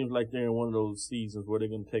seems like they're in one of those seasons where they're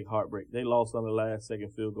going to take heartbreak. They lost on the last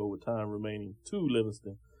second field goal with time remaining to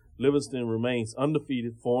Livingston. Livingston remains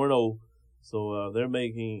undefeated, 4-0, so they're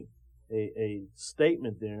making a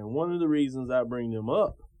statement there. And one of the reasons I bring them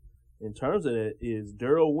up in terms of that is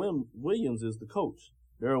Darrell Williams is the coach.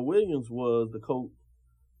 Darrell Williams was the coach,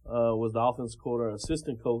 was the offensive coordinator,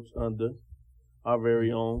 assistant coach under our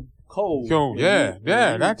very own Cole. I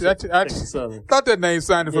thought that name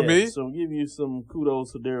sounded familiar. So give you some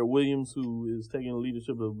kudos to Darrell Williams, who is taking the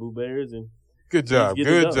leadership of the Blue Bears, and good job.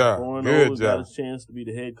 Got a chance to be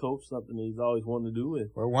the head coach, something he's always wanted to do. And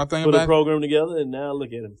one thing put about a program together, and now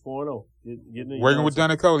look at him, 4-0. Working with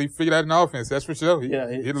Johnny Cole, he figured out an offense. That's for sure. He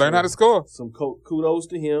learned how to score. Some kudos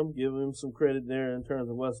to him. Give him some credit there in terms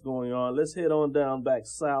of what's going on. Let's head on down back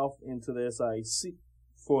south into the SIAC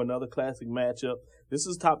for another classic matchup. This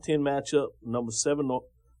is top 10 matchup, number 7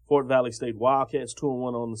 Fort Valley State Wildcats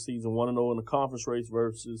 2-1 on the season, 1-0 in the conference race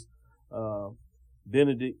versus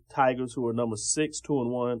Benedict Tigers, who are number 6,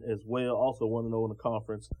 2-1 as well, also 1-0 in the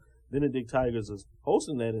conference. Benedict Tigers is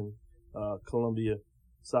hosting that in Columbia,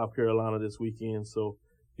 South Carolina this weekend, so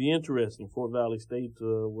be interesting. Fort Valley State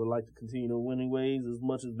would like to continue their winning ways as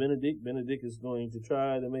much as Benedict. Benedict is going to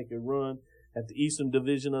try to make a run at the Eastern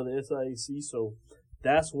Division of the SIAC, so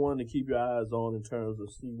that's one to keep your eyes on in terms of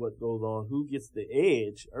see what goes on, who gets the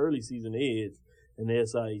edge, early season edge in the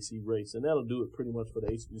SIAC race. And that'll do it pretty much for the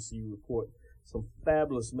HBCU report. Some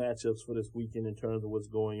fabulous matchups for this weekend in terms of what's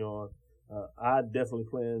going on. I definitely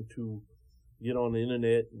plan to get on the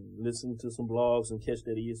internet and listen to some blogs and catch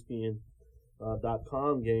that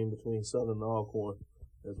ESPN.com game between Southern and Alcorn,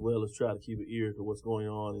 as well as try to keep an ear to what's going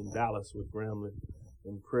on in Dallas with Grambling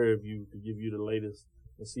and Prairie View to give you the latest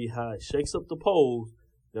and see how it shakes up the polls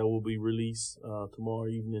that will be released tomorrow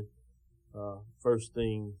evening, first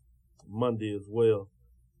thing Monday as well.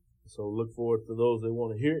 So look forward to those that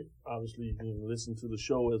want to hear it. Obviously, you can listen to the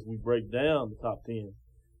show as we break down the top 10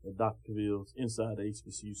 at Dr. Cavill's Inside the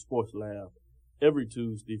HBCU Sports Lab every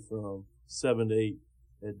Tuesday from 7 to 8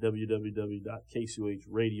 at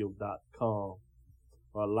www.kcohradio.com,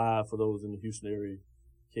 or live for those in the Houston area,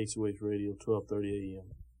 KCOH Radio, 12:30 a.m.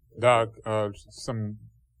 Doc, some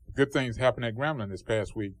good things happened at Grambling this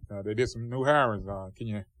past week. They did some new hirings. Can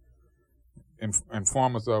you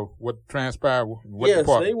inform us of what transpired? Yes,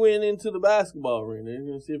 they went into the basketball arena. They're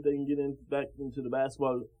going to see if they can get back into the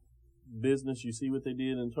basketball business. You see what they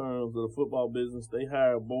did in terms of the football business. They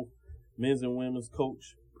hired both men's and women's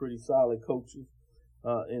coach, pretty solid coaches.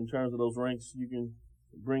 In terms of those ranks, you can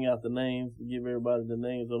bring out the names, give everybody the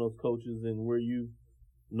names on those coaches and where you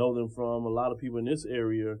know them from. A lot of people in this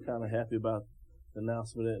area are kind of happy about the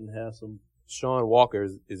announcement and have some. Sean Walker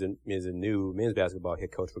is a new men's basketball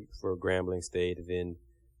head coach for Grambling State. And then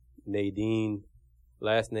Nadine,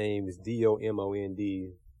 last name is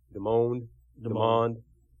D-O-M-O-N-D, Demond,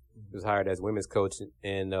 was hired as women's coach.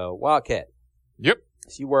 And Wildcat. Yep.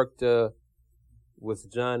 She worked with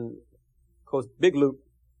John, Coach Big Loop,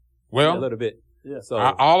 a little bit. Yeah. So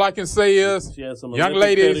all I can say is, young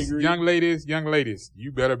ladies,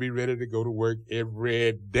 you better be ready to go to work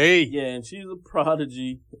every day. Yeah, and she's a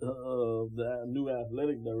prodigy of the new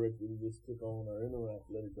athletic director who just took on our interim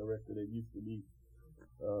athletic director that used to be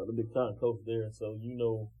the big time coach there. So,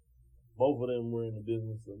 both of them were in the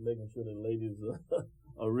business of making sure that ladies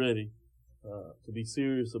are ready to be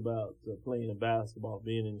serious about playing in basketball,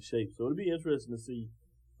 being in shape. So it'll be interesting to see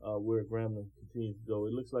where Grambling continues to go.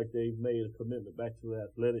 It looks like they've made a commitment back to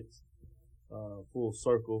athletics, full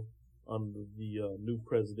circle under the new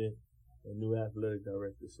president and new athletic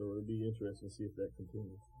director. So it'll be interesting to see if that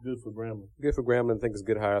continues. Good for Grambling. Good for Grambling. I think it's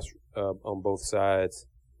good hires on both sides.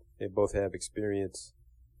 They both have experience.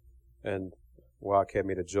 And Wildcat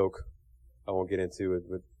made a joke. I won't get into it,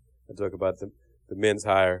 but a joke about the men's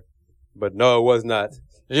hire. But no, it was not.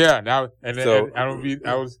 Yeah, I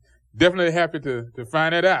was definitely happy to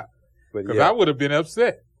find that out, because I would have been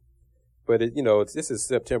upset. But this is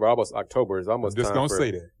September, almost October. It's almost I'm just time gonna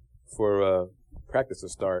say that for practice to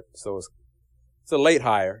start. So it's a late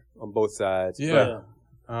hire on both sides. Yeah.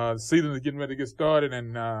 The season is getting ready to get started,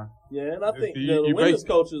 and and I think the women's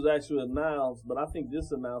coaches actually announced, but I think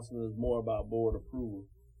this announcement is more about board approval.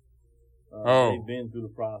 They've been through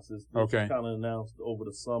the process. Okay. Kind of announced over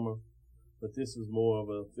the summer. But this is more of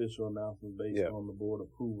an official announcement based on the board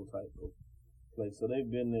approval type of place. So they've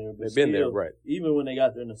been there. But been there, right. Even when they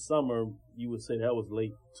got there in the summer, you would say that was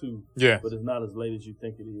late too. Yeah. But it's not as late as you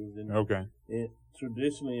think it is. And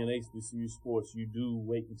traditionally in HBCU sports, you do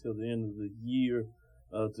wait until the end of the year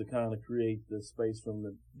to kind of create the space from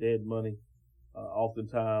the dead money,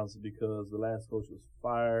 oftentimes because the last coach was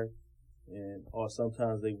fired, or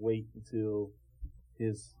sometimes they wait until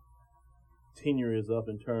his tenure is up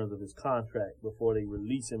in terms of his contract before they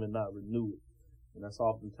release him and not renew it. And that's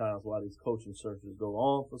oftentimes why these coaching searches go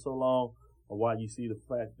on for so long, or why you see the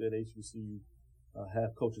fact that HBCU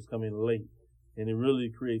have coaches come in late. And it really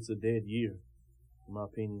creates a dead year, in my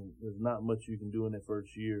opinion. There's not much you can do in that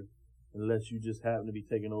first year unless you just happen to be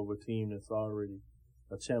taking over a team that's already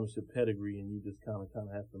a championship pedigree and you just kind of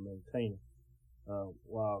have to maintain it.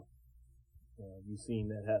 While you've seen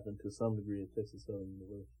that happen to some degree at Texas Southern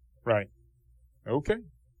University. Right. Okay.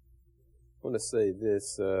 I want to say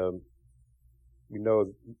this. We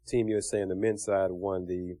know Team USA on the men's side won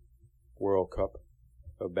the World Cup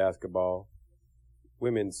of basketball.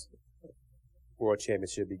 Women's World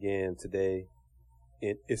Championship began today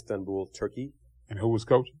in Istanbul, Turkey. And who was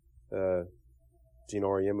coaching? Gene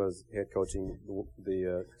Auriemma's head coaching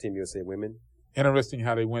the Team USA women. Interesting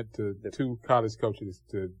how they went to the two college coaches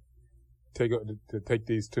to take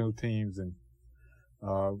these two teams, and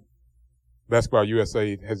Basketball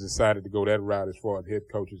USA has decided to go that route as far as head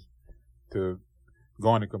coaches to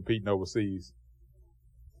going and competing overseas.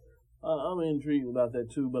 I'm intrigued about that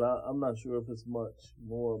too, but I'm not sure if it's much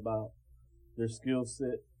more about their skill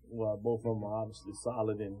set. Well, both of them are obviously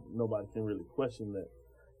solid, and nobody can really question that.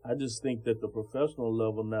 I just think that the professional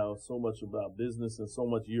level now is so much about business and so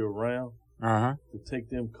much year-round. Uh-huh. To take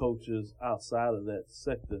them coaches outside of that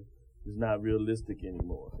sector is not realistic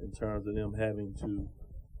anymore in terms of them having to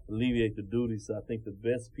alleviate the duties. So I think the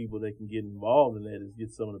best people they can get involved in that is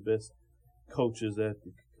get some of the best coaches at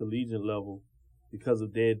the collegiate level, because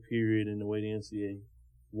of dead period and the way the NCAA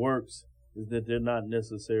works, is that they're not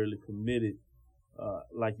necessarily committed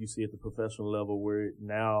like you see at the professional level, where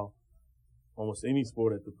now almost any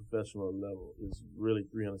sport at the professional level is really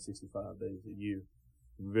 365 days a year.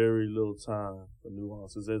 Very little time for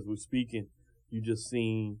nuances. As we're speaking, you just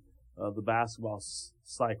seen the basketball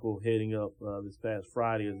cycle heading up this past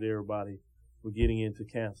Friday as everybody were getting into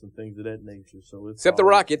camps and things of that nature. So it's Except the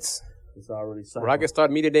Rockets. It's already cycled. Rockets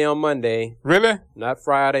start media day on Monday. Really? Not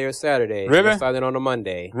Friday or Saturday. Really? They started on a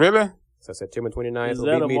Monday. Really? So September 29th Is will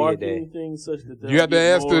that be a media marketing day. thing such that You have to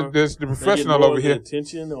ask the professional over here.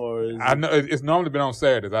 Attention, or is I know it's normally been on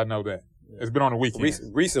Saturdays. I know that. Yeah. It's been on the weekends.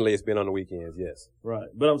 Recently, it's been on the weekends. Yes. Right,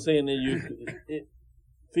 but I'm saying that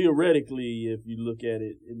theoretically, if you look at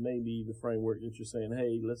it, it may be the framework that you're saying,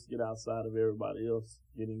 hey, let's get outside of everybody else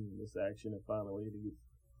getting this action and find a way to get.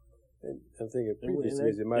 And I think in previous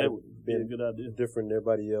years it might have been a good idea. different than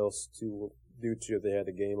everybody else due to if they had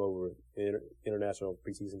the game over international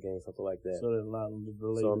preseason game, something like that. So that allowed them to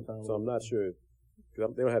delay the time. So I'm not sure.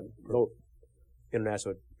 They don't have no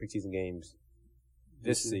international preseason games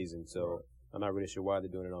this season, so I'm not really sure why they're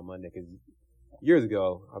doing it on Monday. Because years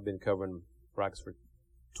ago, I've been covering Rockets for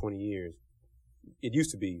 20 years. They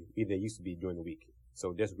used to be during the week.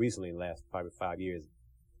 So just recently, in the last probably 5 years,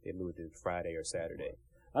 they moved to Friday or Saturday.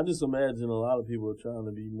 I just imagine a lot of people are trying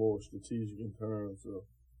to be more strategic in terms of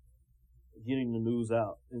getting the news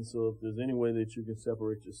out. And so if there's any way that you can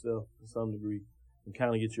separate yourself to some degree and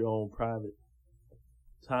kind of get your own private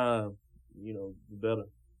time, the better.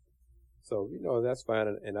 So, that's fine.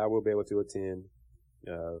 And I will be able to attend.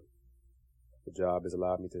 The job has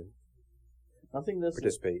allowed me to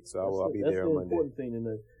participate. So I'll be there on Monday. That's the important thing in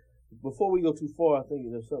that. Before we go too far, I think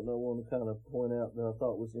there's something I want to kind of point out that I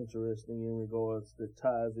thought was interesting in regards that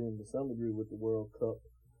ties in to some degree with the World Cup.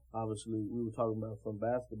 Obviously, we were talking about from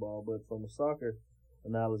basketball, but from a soccer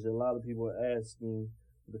analogy, a lot of people are asking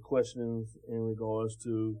the questions in regards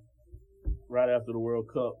to right after the World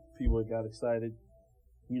Cup, people got excited,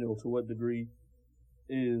 to what degree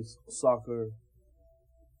is soccer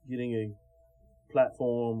getting a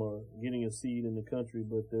platform or getting a seed in the country.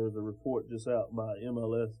 But there's a report just out by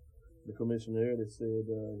MLS, the commissioner there, that said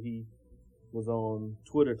he was on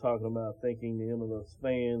Twitter talking about thanking the MLS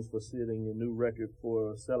fans for setting a new record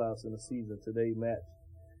for sellouts in a season. Today's match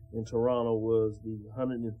in Toronto was the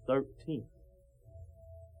 113th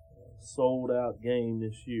sold-out game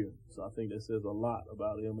this year. So I think that says a lot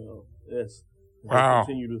about MLS. Wow.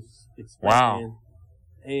 Continue to expand. Wow.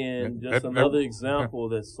 And just another example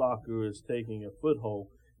that soccer is taking a foothold.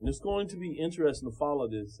 And it's going to be interesting to follow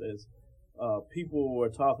this as people are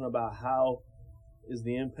talking about how is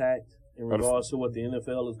the impact in regards to what the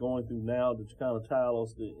NFL is going through now to kind of tie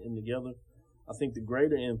us in together. I think the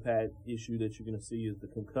greater impact issue that you're going to see is the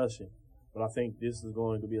concussion. But I think this is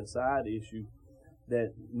going to be a side issue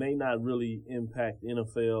that may not really impact the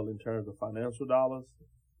NFL in terms of financial dollars,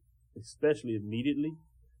 especially immediately.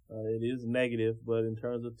 It is negative, but in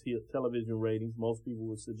terms of television ratings, most people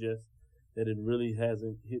would suggest that it really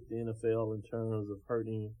hasn't hit the NFL in terms of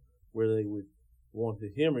hurting where they would want to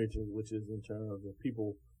hemorrhage, which is in terms of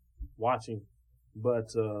people watching.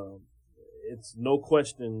 But it's no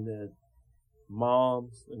question that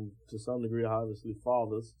moms, and to some degree obviously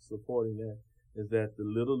fathers supporting that, is that the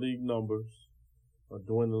Little League numbers are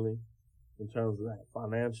dwindling in terms of that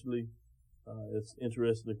financially. It's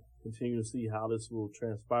interesting to continue to see how this will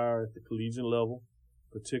transpire at the collegiate level,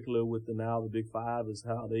 particularly with the Big Five is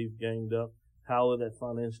how they've ganged up. How will that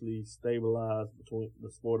financially stabilize between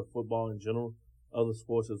the sport of football in general, other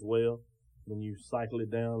sports as well, when you cycle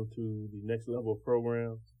it down to the next level of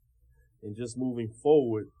programs? And just moving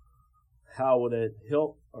forward, how will that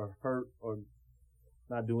help or hurt or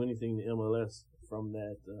not do anything to MLS from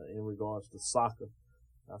that in regards to soccer?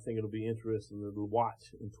 I think it'll be interesting to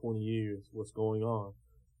watch in 20 years what's going on.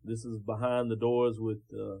 This is behind the doors with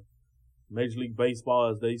Major League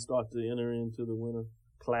Baseball as they start to enter into the Winter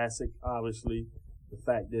Classic. Obviously, the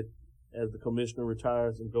fact that as the commissioner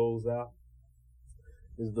retires and goes out,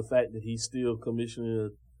 is the fact that he's still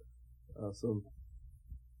commissioning some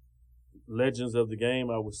legends of the game,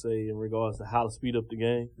 I would say, in regards to how to speed up the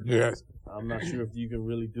game. Yes. I'm not sure if you can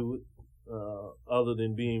really do it other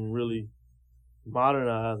than being really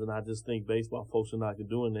modernized, and I just think baseball folks are not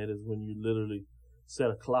doing that, is when you literally set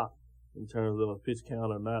a clock in terms of a pitch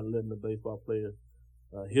counter, not letting the baseball player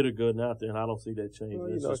hit a gun out there, and I don't see that changing.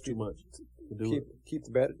 It's just too much to do. Keep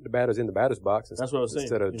the batters in the batter's box. That's what I was saying.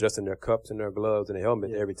 Instead of adjusting their cups and their gloves and their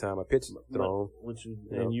helmet every time a pitch is thrown.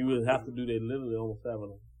 And you would have to do that literally almost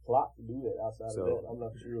having a clock to do that. Outside of that, I'm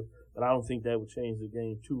not sure. But I don't think that would change the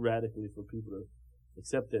game too radically for people to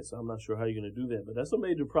accept that. So I'm not sure how you're going to do that. But that's a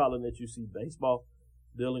major problem that you see baseball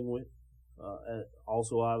dealing with. And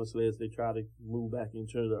also, obviously, as they try to move back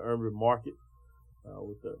into the urban market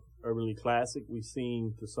with the Urban League Classic, we've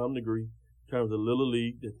seen to some degree in terms of Little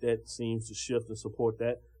League that seems to shift and support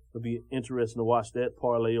that. It'll be interesting to watch that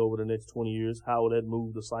parlay over the next 20 years. How will that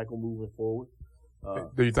move the cycle moving forward?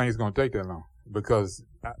 Do you think it's going to take that long? Because,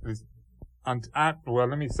 well,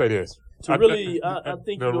 let me say this. I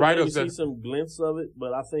think you'll maybe see some glimpse of it,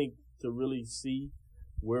 but I think to really see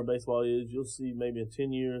where baseball is, you'll see maybe in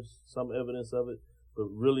 10 years some evidence of it, but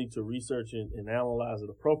really to research and analyze it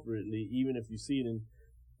appropriately, even if you see it in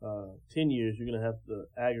 10 years, you're going to have to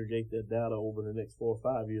aggregate that data over the next 4 or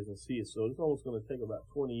 5 years and see it. So it's almost going to take about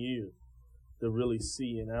 20 years to really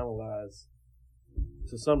see and analyze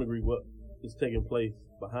to some degree what is taking place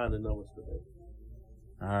behind the numbers today.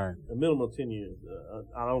 All right. A minimum of 10 years.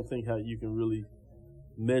 I don't think how you can really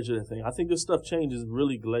measure that thing. I think this stuff changes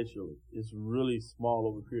really glacially. It's really small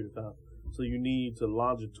over a period of time. So you need to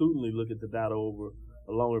longitudinally look at the data over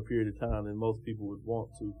a longer period of time than most people would want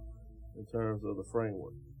to in terms of the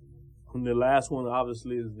framework. And the last one,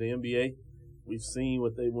 obviously, is the NBA. We've seen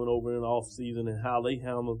what they went over in the off season and how they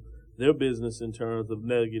handled their business in terms of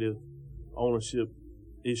negative ownership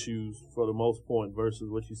issues for the most part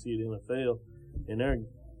versus what you see in the NFL. And they're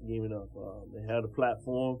giving up. They had a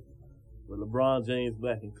platform with LeBron James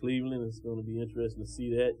back in Cleveland. It's going to be interesting to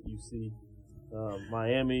see that. You see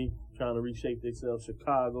Miami trying to reshape themselves,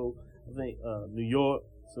 Chicago, I think New York.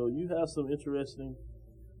 So you have some interesting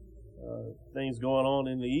things going on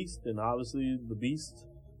in the East, and obviously the Beast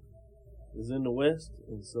is in the West.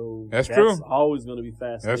 And so that's always going to be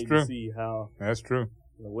fascinating to see how the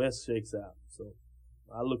West shakes out. So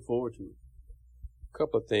I look forward to it. A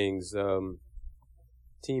couple of things.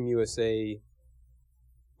 Team USA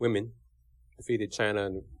women defeated China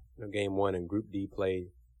in Game 1 in Group D play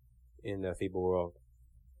in the FIBA World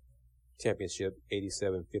Championship,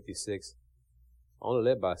 87-56. Only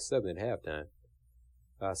led by 7 at halftime.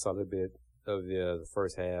 I saw a little bit of the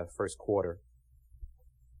first quarter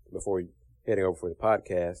before heading over for the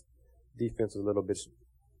podcast. Defense was a little bit,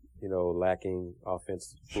 lacking.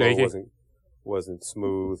 Offense wasn't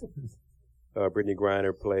smooth. Brittany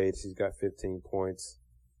Griner played. She's got 15 points.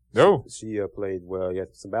 No. She played well. Yeah,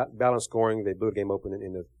 some balanced scoring. They blew the game open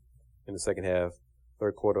in the second half.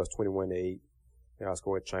 Third quarter was 21-8. They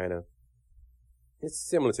outscored China. It's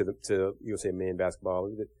similar to USA men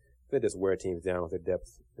basketball. They just wear teams down with their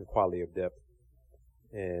depth and quality of depth.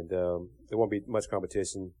 And there won't be much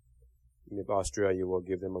competition. Australia will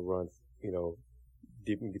give them a run,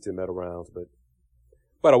 deep and get to the medal rounds.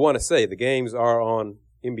 But I want to say the games are on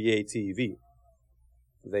NBA TV.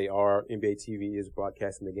 NBA TV is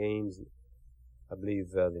broadcasting the games. I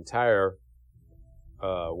believe the entire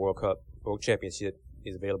World Championship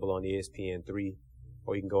is available on ESPN3,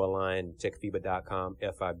 or you can go online, check FIBA.com,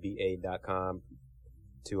 FIBA.com,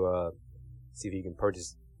 to see if you can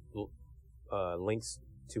purchase links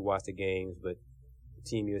to watch the games. But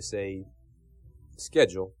Team USA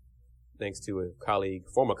schedule, thanks to a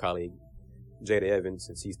former colleague, Jada Evans,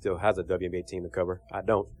 since he still has a WNBA team to cover. I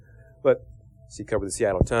don't. But she covered the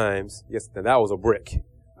Seattle Times. Yes, and that was a brick.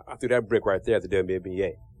 I threw that brick right there at the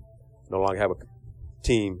WNBA. No longer have a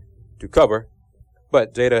team to cover.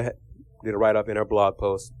 But Jada did a write-up in her blog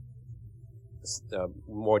post,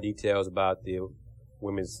 more details about the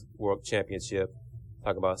Women's World Championship,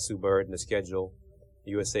 talk about Sue Bird and the schedule.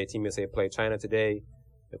 Team USA played China today.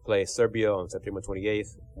 They play Serbia on September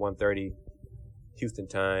 28th, 1:30 Houston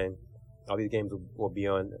time. All these games will be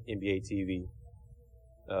on NBA TV.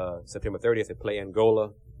 September 30th, they play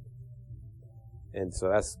Angola. And so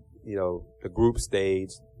that's, the group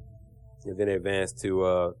stage. And then they advance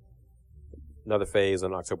to another phase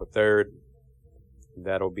on October 3rd.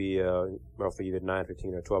 That'll be roughly either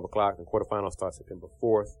 9:15 or 12 o'clock. The quarterfinals start September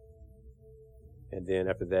 4th. And then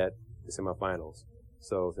after that, the semifinals.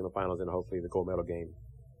 So semifinals and hopefully the gold medal game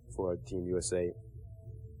for Team USA.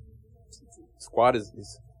 Squad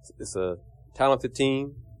is a talented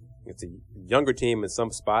team. It's a younger team in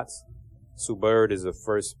some spots. Sue Bird is the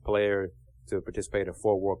first player to participate in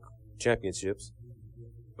 4 World Championships.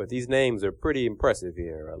 But these names are pretty impressive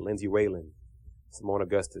here. Lindsay Whalen, Simone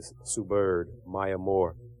Augustus, Sue Bird, Maya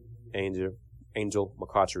Moore, Angel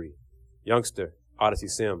McCaughtry. Youngster, Odyssey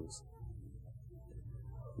Sims.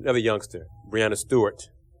 Another youngster, Brianna Stewart.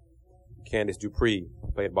 Candice Dupree,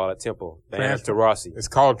 played ball at Temple. Diana Taurasi. It's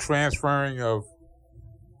called transferring of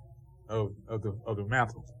the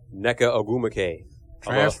mantle. Nneka Ogwumike.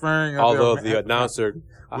 Transferring although of the announcer,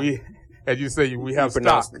 as you say, we have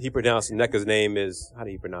he pronounced Nneka's name is, how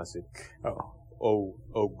do you pronounce it?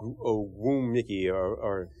 Ogwumike,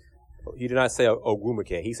 or he did not say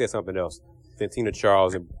Ogwumike. He said something else. Then Tina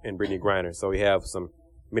Charles and Brittany Griner. So we have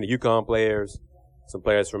many UConn players, some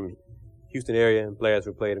players from Houston area, and players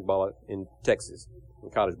who played ball in Texas, in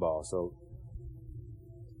college ball. So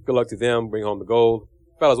good luck to them. Bring home the gold.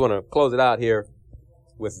 Fellas, want to close it out here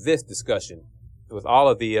with this discussion. With all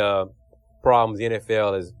of the problems the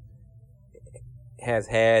NFL has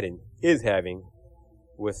had and is having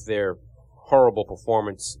with their horrible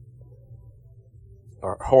performance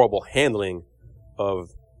or horrible handling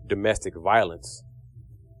of domestic violence.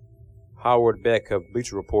 Howard Beck of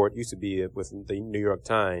Bleacher Report, used to be with the New York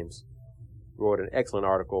Times, wrote an excellent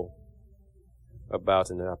article about,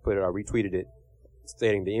 and I retweeted it,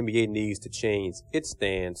 stating the NBA needs to change its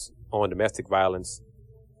stance on domestic violence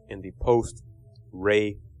in the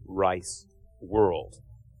post-Ray Rice world.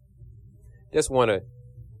 Just want to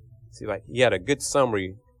see, he had a good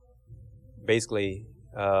summary. Basically,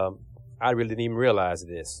 I really didn't even realize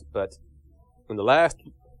this, but in the last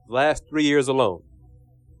 3 years alone,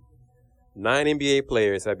 9 NBA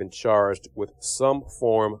players have been charged with some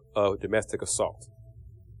form of domestic assault.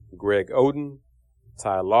 Greg Oden,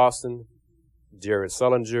 Ty Lawson, Jared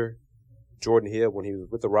Sullinger, Jordan Hill when he was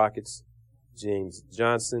with the Rockets, James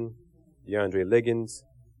Johnson, DeAndre Liggins,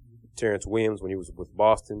 Terrence Williams when he was with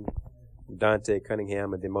Boston, Dante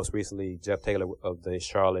Cunningham, and then most recently Jeff Taylor of the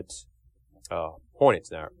Charlotte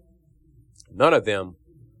Hornets. Now, none of them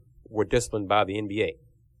were disciplined by the NBA,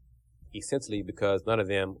 essentially because none of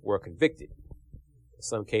them were convicted.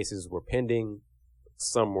 Some cases were pending,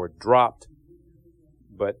 some were dropped,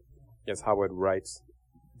 but as Howard writes,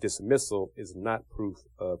 dismissal is not proof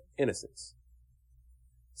of innocence.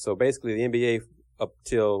 So basically the NBA, up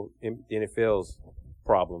till the NFL's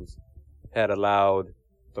problems, had allowed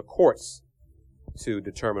the courts to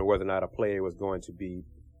determine whether or not a player was going to be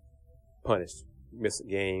punished, miss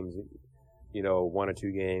games, 1 or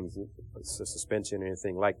 2 games, suspension, or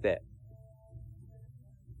anything like that.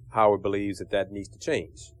 Howard believes that needs to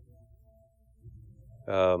change.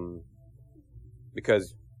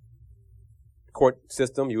 Because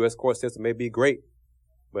U.S. court system may be great,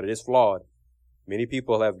 but it is flawed. Many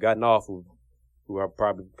people have gotten off who are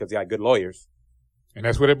probably because they got good lawyers. And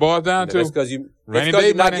that's what it boils down to. That's because rainy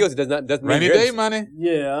day not money. Guilty doesn't rainy mean day money.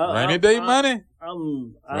 Yeah. Rainy day money.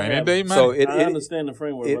 Rainy day money. So I understand the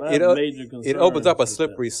framework, but I have major concerns. It opens up a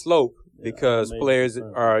slippery slope because players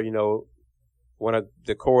are, one of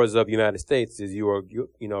the cores of the United States is you are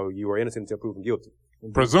innocent until proven guilty.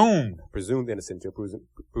 Presumed innocent until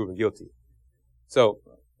proven guilty. So.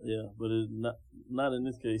 Yeah, but it's not in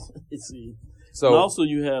this case. See. So. And also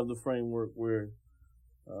you have the framework where,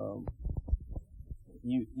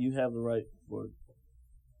 you have the right for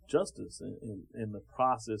justice and the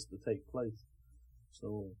process to take place.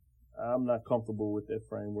 So I'm not comfortable with that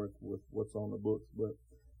framework with what's on the books, but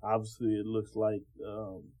obviously it looks like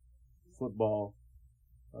football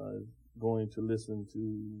is going to listen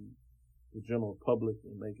to the general public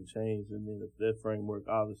and make a change. And then if that framework,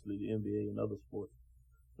 obviously the NBA and other sports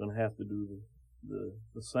are going to have to do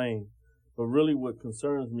the same. But really what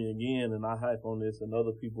concerns me again, and I hype on this and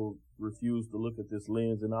other people refuse to look at this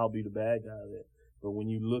lens, and I'll be the bad guy of that. But when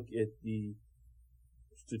you look at the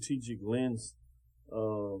strategic lens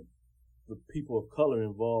of the people of color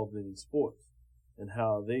involved in sports and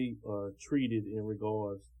how they are treated in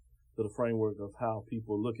regards to the framework of how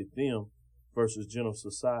people look at them versus general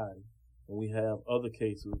society. And we have other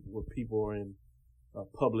cases where people are in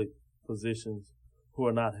public positions who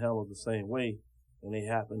are not handled the same way, and they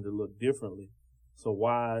happen to look differently. So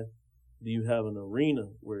why do you have an arena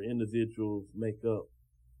where individuals make up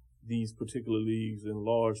these particular leagues in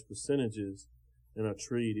large percentages and are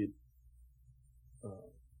treated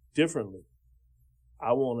differently?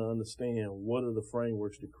 I want to understand what are the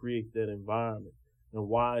frameworks to create that environment, and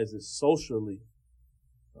why is it socially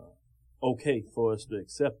okay for us to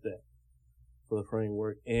accept that for the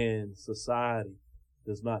framework, and society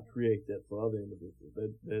does not create that for other individuals.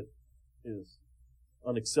 That is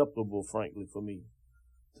unacceptable, frankly, for me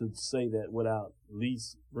to say that without at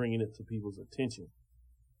least bringing it to people's attention.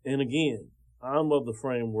 And again, I'm of the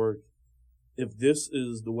framework, if this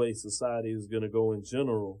is the way society is going to go in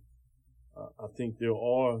general, I think there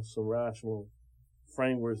are some rational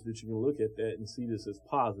frameworks that you can look at that and see this as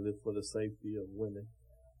positive for the safety of women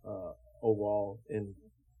overall. And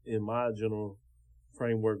in my general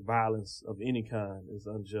framework, violence of any kind is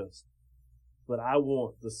unjust. But I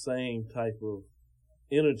want the same type of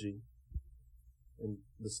energy and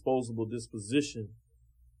disposable disposition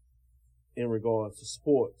in regards to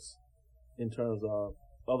sports in terms of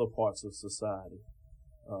other parts of society,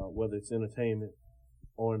 whether it's entertainment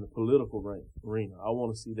or in the political arena. I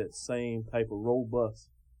want to see that same type of robust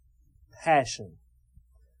passion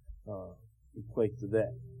equate to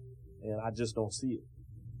that. And I just don't see it.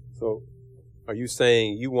 So are you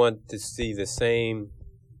saying you want to see the same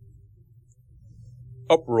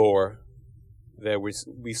uproar that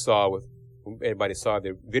we saw with everybody saw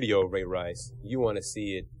the video of Ray Rice? You want to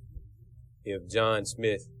see it if John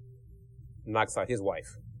Smith knocks out his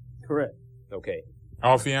wife? Correct. Okay.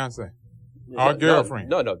 Our fiance. Our girlfriend.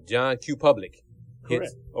 No, John Q. Public.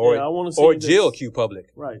 Correct. Or, I want to see or Jill Q. Public.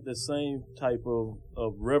 Right. The same type of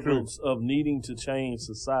reverence of needing to change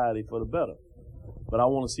society for the better. But I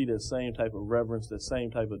want to see that same type of reverence, that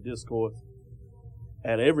same type of discourse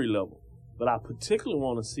at every level. But I particularly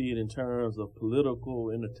want to see it in terms of political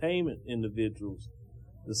entertainment individuals,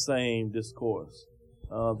 the same discourse.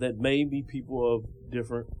 That may be people of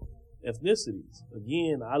different ethnicities.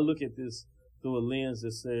 Again, I look at this through a lens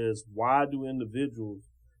that says, why do individuals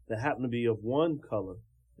that happen to be of one color,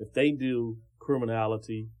 if they do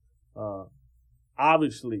criminality,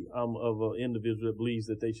 obviously I'm of an individual that believes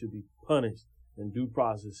that they should be punished and due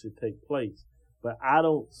process should take place. But I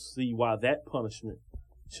don't see why that punishment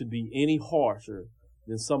should be any harsher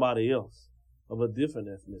than somebody else of a different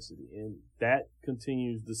ethnicity. And that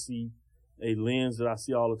continues to see a lens that I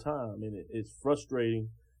see all the time. And it's frustrating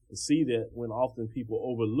to see that when often people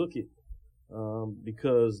overlook it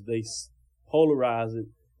because they polarize it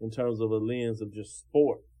in terms of a lens of just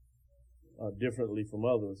sport differently from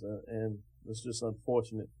others. And it's just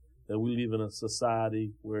unfortunate that we live in a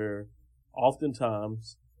society where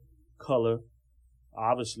oftentimes color,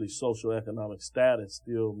 obviously socioeconomic status,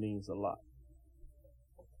 still means a lot.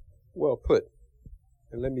 Well put.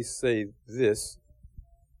 And let me say this.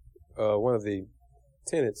 One of the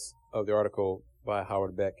tenets of the article by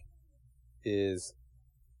Howard Beck is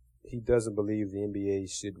he doesn't believe the NBA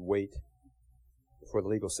should wait for the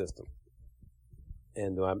legal system.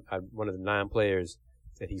 And one of the 9 players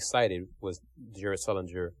that he cited was Jared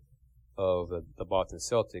Sullinger of the Boston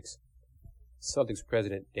Celtics. Celtics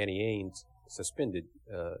president Danny Ainge suspended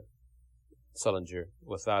Sullinger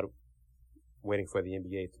without waiting for the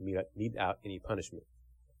NBA to mete out any punishment,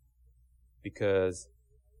 because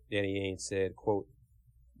Danny Ainge said, quote,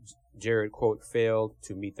 Jared, quote, failed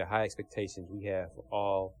to meet the high expectations we have for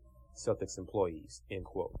all Celtics employees, end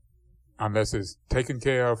quote. Unless it's taken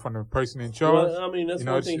care of from the person in charge. Well, I mean, that's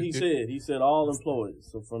one thing he said. He said all employees.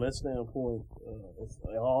 So from that standpoint,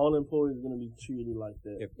 all employees are going to be treated like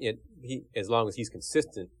that. As long as he's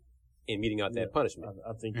consistent in meeting out that punishment.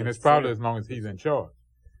 I think and it's probably as long as he's in charge.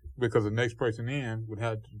 Because the next person in would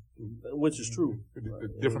have to. Which is true.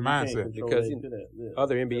 A different mindset. Because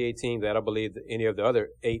other NBA teams, I don't believe that any of the other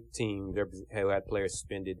 8 teams have had players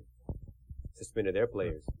suspended their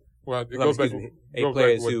players. Well, it goes back. 8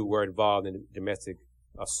 players who were involved in domestic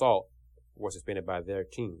assault were suspended by their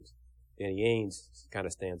teams. Danny Ainge kind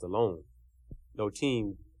of stands alone. No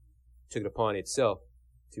team took it upon itself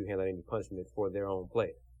to handle any punishment for their own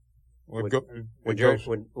play. When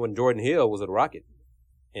Jordan Hill was at Rocket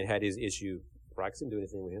and had his issue, Rockets didn't do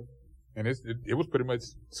anything with him. And it was pretty much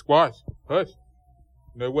squashed, hushed.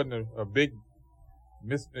 There wasn't a big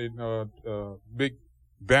big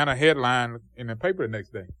banner headline in the paper the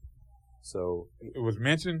next day. So it was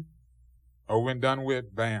mentioned, over and done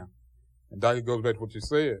with, bam. And that goes back to what you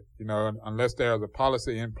said. Unless there's a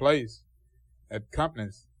policy in place at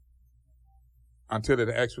companies, until it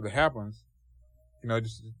actually happens,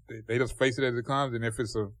 they just face it as it comes. And if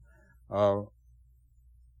it's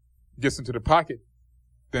gets into the pocket,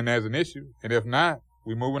 then there's an issue. And if not,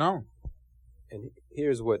 we're moving on. And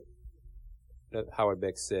here's what Howard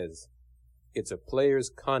Beck says. It's a player's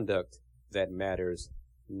conduct that matters,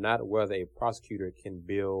 not whether a prosecutor can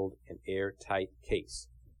build an airtight case.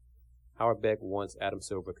 Howard Beck wants Adam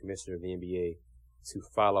Silver, commissioner of the NBA, to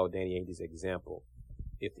follow Danny Ainge's example.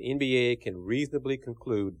 If the NBA can reasonably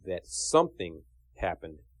conclude that something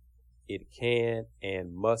happened, it can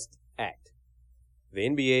and must act. The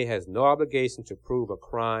NBA has no obligation to prove a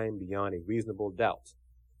crime beyond a reasonable doubt.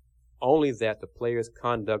 only that the player's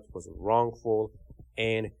conduct was wrongful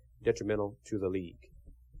and detrimental to the league.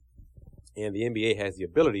 And the NBA has the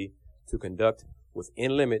ability to conduct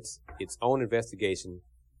within limits its own investigation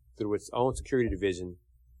through its own security division,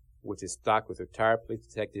 which is stocked with retired police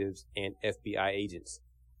detectives and FBI agents.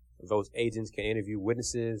 Those agents can interview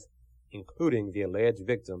witnesses, including the alleged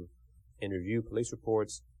victim, and review police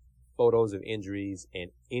reports, photos of injuries,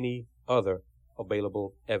 and any other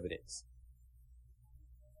available evidence.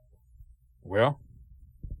 Well,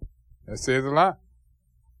 that says a lot.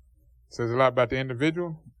 It says a lot about the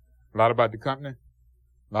individual, a lot about the company,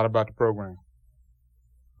 a lot about the program.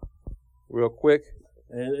 Real quick.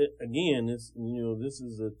 And again, this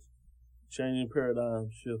is a changing paradigm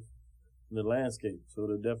shift in the landscape. So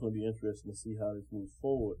it'll definitely be interesting to see how this moves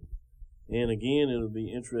forward. And again, it'll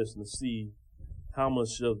be interesting to see how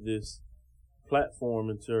much of this platform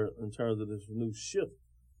in terms of this new shift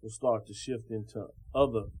will start to shift into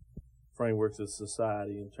other frameworks of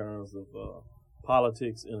society in terms of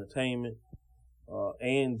politics, entertainment,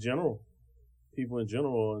 and people in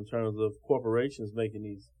general in terms of corporations making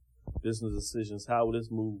these business decisions. How will this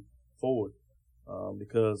move forward?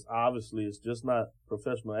 Because obviously it's just not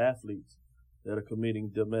professional athletes that are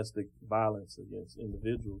committing domestic violence against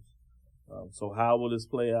individuals. So how will this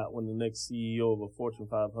play out when the next CEO of a Fortune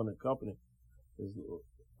 500 company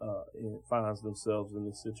finds themselves in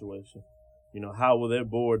this situation? How will their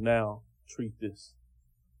board now treat this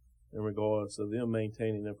in regards to them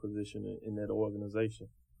maintaining their position in that organization?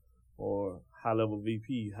 Or high-level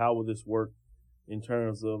VP, how will this work in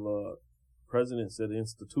terms of presidents at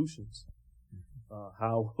institutions?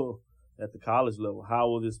 How will, at the college level, how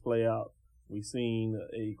will this play out? We've seen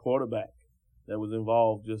a quarterback that was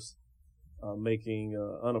involved just making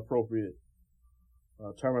inappropriate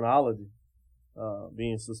terminology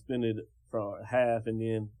being suspended for half and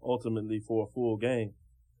then ultimately for a full game.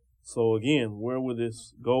 So again, where will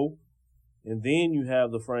this go? And then you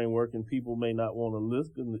have the framework, and people may not want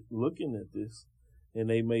to looking at this, and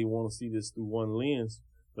they may want to see this through one lens.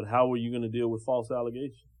 But how are you going to deal with false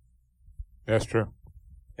allegations? That's true.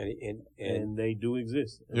 And they do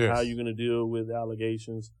exist. And yes. How are you going to deal with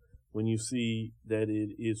allegations when you see that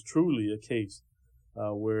it is truly a case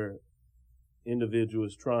where individual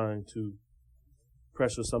is trying to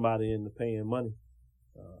pressure somebody into paying money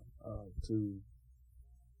to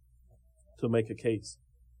make a case?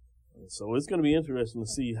 So it's going to be interesting to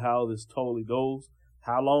see how this totally goes,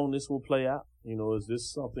 how long this will play out. Is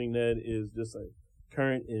this something that is just a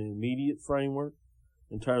current and immediate framework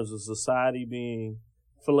in terms of society being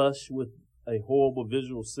flush with a horrible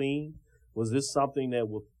visual scene? Was this something that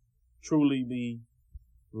will truly be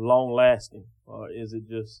long-lasting, or is it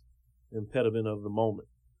just impediment of the moment?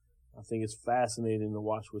 I think it's fascinating to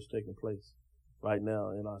watch what's taking place right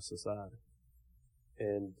now in our society.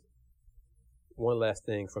 And one last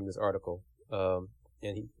thing from this article,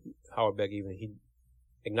 and Howard Beck he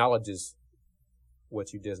acknowledges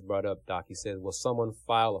what you just brought up, Doc. He says, will someone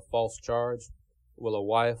file a false charge? Will a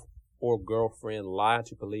wife or girlfriend lie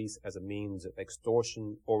to police as a means of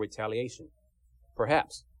extortion or retaliation?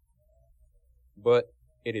 Perhaps. But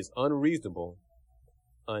it is unreasonable,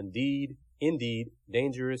 indeed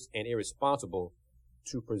dangerous and irresponsible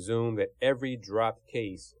to presume that every dropped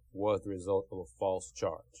case was the result of a false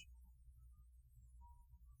charge.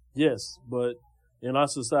 Yes, but in our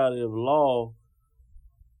society of law,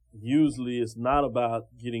 usually it's not about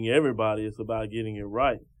getting everybody, it's about getting it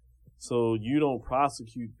right. So you don't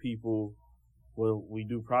prosecute people, well, we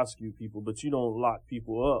do prosecute people, but you don't lock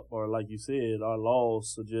people up, or like you said, our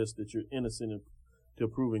laws suggest that you're innocent until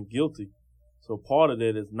proven guilty. So part of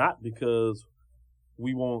that is not because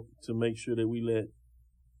we want to make sure that we let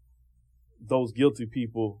those guilty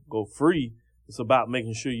people go free. It's about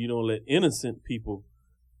making sure you don't let innocent people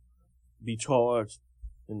be charged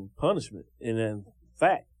in punishment. And in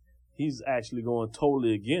fact, he's actually going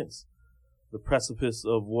totally against the precipice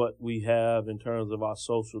of what we have in terms of our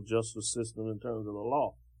social justice system, in terms of the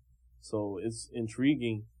law. So it's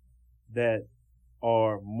intriguing that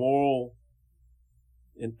our moral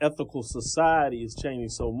and ethical society is changing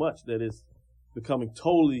so much that it's becoming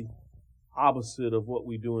totally opposite of what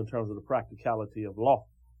we do in terms of the practicality of law.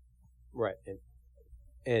 Right.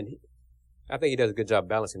 And I think he does a good job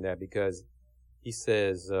balancing that, because he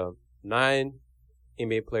says 9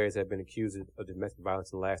 NBA players have been accused of domestic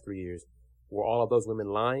violence in the last 3 years. Were all of those women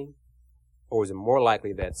lying? Or is it more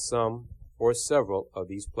likely that some or several of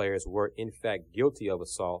these players were in fact guilty of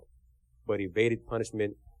assault, but evaded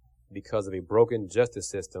punishment because of a broken justice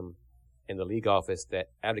system and the league office that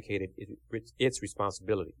abdicated its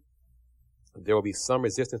responsibility? There will be some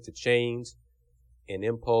resistance to change, an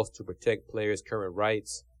impulse to protect players' current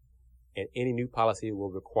rights, and any new policy will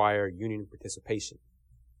require union participation.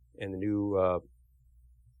 And the new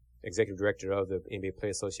executive director of the NBA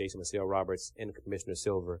Players Association, Michelle Roberts, and Commissioner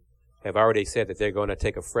Silver have already said that they're going to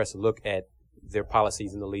take a fresh look at their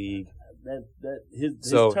policies in the league.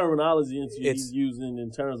 His terminology he's using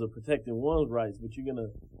in terms of protecting one's rights, but you're going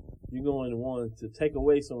to want to take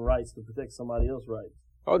away some rights to protect somebody else's rights.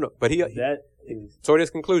 Oh no, but so in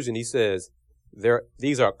his conclusion, he says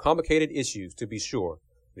these are complicated issues to be sure.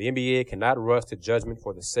 The NBA cannot rush to judgment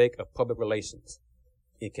for the sake of public relations.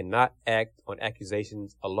 It cannot act on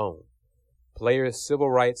accusations alone. Players'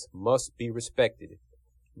 civil rights must be respected,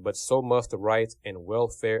 but so must the rights and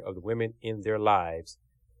welfare of the women in their lives,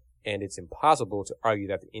 and it's impossible to argue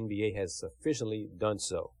that the NBA has sufficiently done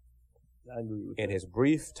so. I agree with In his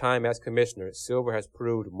brief time as commissioner, Silver has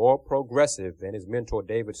proved more progressive than his mentor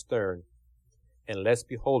David Stern and less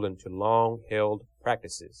beholden to long-held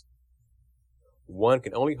practices. One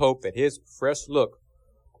can only hope that his fresh look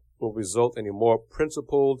will result in a more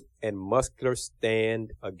principled and muscular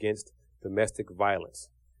stand against domestic violence.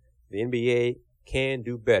 The NBA can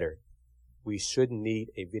do better. We shouldn't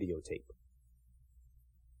need a videotape.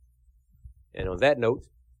 And on that note,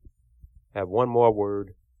 I have one more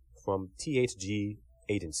word from THG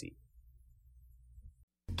Agency.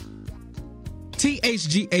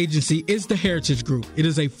 THG Agency is the Heritage Group. It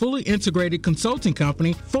is a fully integrated consulting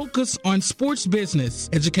company focused on sports business,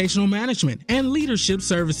 educational management, and leadership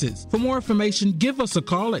services. For more information, give us a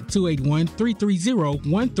call at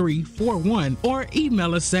 281-330-1341 or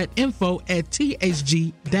email us at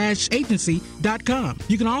info@thg-agency.com.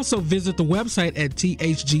 You can also visit the website at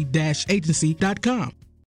thg-agency.com.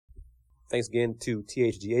 Thanks again to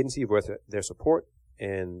THG Agency for their support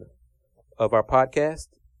and of our podcast.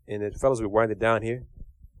 And the fellas, we wind it down here.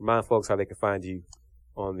 Remind folks how they can find you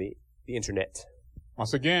on the internet.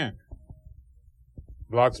 Once again,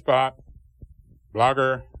 Blogspot,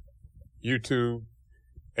 Blogger, YouTube,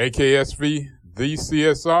 AKSV, the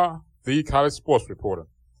CSR, the College Sports Reporter,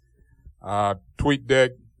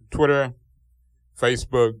 TweetDeck, Twitter,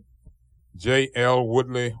 Facebook, J.L.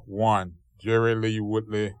 Woodley 1, Jerry Lee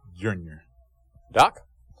Woodley Jr. Doc?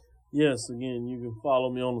 Yes, again, you can follow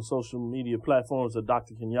me on the social media platforms at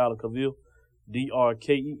Dr. Kenyatta Cavil,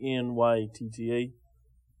 DrKenyatta Cavil.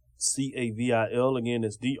 Again,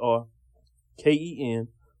 it's DrKenyatta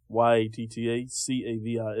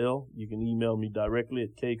Cavil. You can email me directly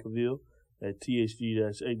at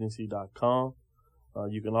kcavil@thg-agency.com.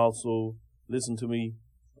 You can also listen to me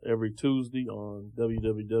every Tuesday on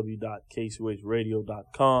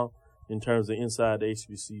www.kchuhradio.com in terms of Inside the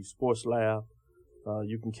HBC Sports Lab.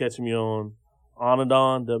 You can catch me on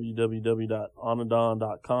Onidon,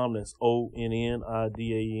 www.onidon.com. That's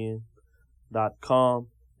ONNIDAN.com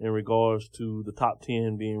in regards to the top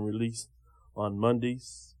 10 being released on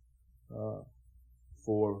Mondays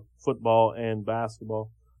for football and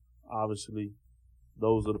basketball. Obviously,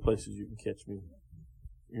 those are the places you can catch me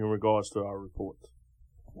in regards to our reports.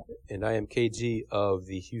 And I am KG of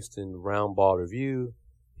the Houston Roundball Review,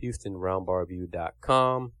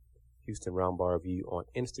 HoustonRoundballReview.com. Houston Roundball Review on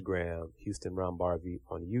Instagram, Houston Roundball Review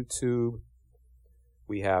on YouTube.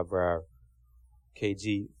 We have our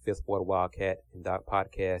KG Fifth Water Wildcat and Doc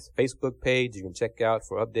Podcast Facebook page. You can check out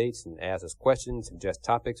for updates and ask us questions, suggest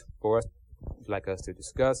topics for us if you'd like us to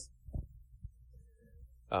discuss.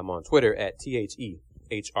 I'm on Twitter at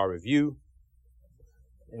THEHR Review.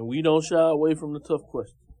 And we don't shy away from the tough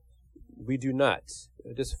questions. We do not.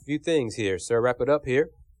 Just a few things here, sir. Wrap it up here.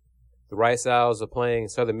 The Rice Owls are playing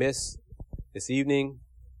Southern Miss this evening.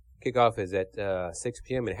 Kickoff is at 6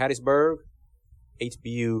 p.m. in Hattiesburg.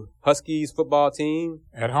 HBU Huskies football team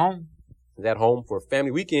At home, is at home for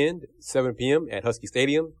family weekend, 7 p.m. at Husky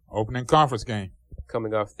Stadium. opening conference game.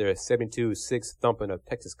 Coming off their 72-6 thumping of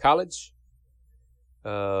Texas College.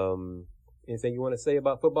 Anything you want to say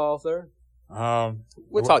about football, sir?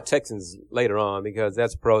 We'll talk Texans later on because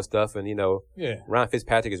that's pro stuff, and Yeah. Ryan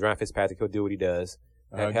Fitzpatrick is Ryan Fitzpatrick. He'll do what he does.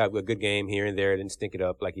 Have a good game here and there, didn't stink it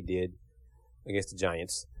up like he did against the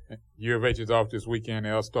Giants. U of H is off this weekend.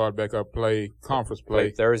 They'll start back up conference play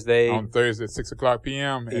Thursday on Thursday at 6:00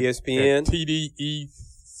 p.m. ESPN. at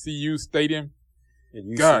TDECU Stadium. at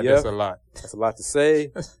UCF. God, that's a lot. That's a lot to say.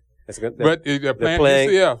 That's good. But they're playing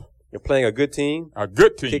UCF. They're playing a good team. A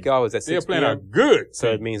good team. Kickoff is at 6 They're playing p.m. a good team.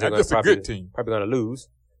 So it means they're Not going just a good team. probably going to lose.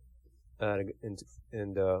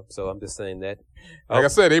 So I'm just saying that. Like I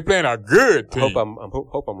said, they playing a good team. I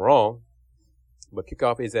hope I'm wrong. But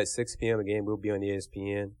kickoff is at 6 p.m. Again, we'll be on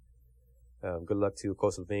ESPN. Good luck to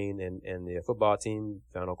Coach Levine and the football team,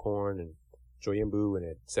 Donald Korn and Joy Imbu and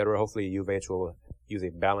et cetera. Hopefully U of H will use a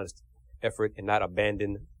balanced effort and not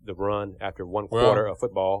abandon the run after one quarter of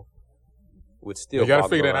football. would still They got to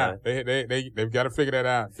boggle figure the that line. out. They've got to figure that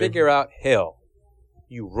out. Figure out hell.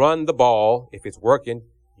 You run the ball. If it's working,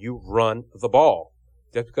 you run the ball.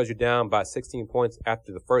 Just because you're down by 16 points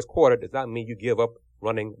after the first quarter does not mean you give up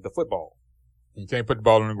running the football. You can't put the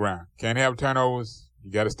ball on the ground. Can't have turnovers.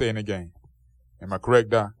 You got to stay in the game. Am I correct,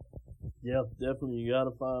 Doc? Yeah, definitely. You got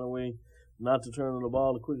to find a way not to turn on the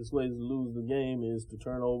ball. The quickest way to lose the game is to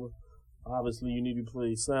turn over. Obviously, you need to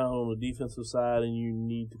play sound on the defensive side, and you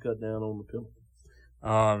need to cut down on the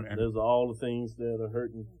penalties. And those are all the things that are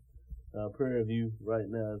hurting Prairie View right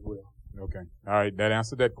now as well. okay. All right. That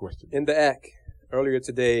answered that question. In the AC, earlier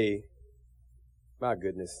today, my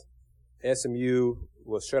goodness, SMU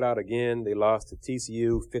was shut out again. They lost to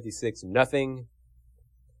TCU 56-0.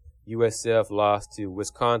 USF lost to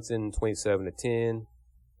Wisconsin 27-10.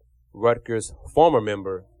 Rutgers, former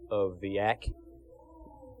member of the AC,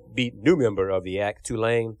 beat new member of the AC,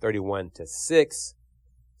 Tulane 31-6.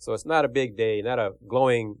 So it's not a big day, not a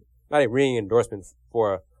ringing endorsement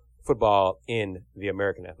for football in the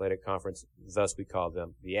American Athletic Conference. Thus, we call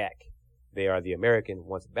them the AC. They are the American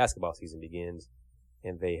once basketball season begins,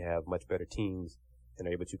 and they have much better teams and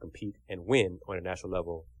are able to compete and win on a national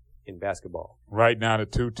level in basketball. Right now, the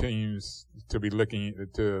two teams to be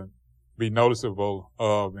noticeable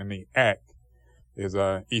of in the AC is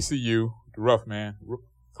ECU, the rough man,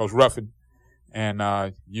 Coach Ruffin, and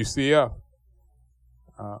UCF.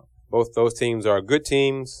 Both those teams are good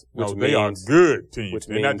teams, which they are good teams. Which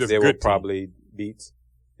They're means not just they will good teams. probably beat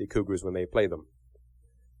the Cougars when they play them.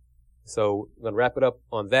 So I'm going to wrap it up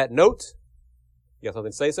on that note. You got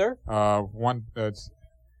something to say, sir? One that's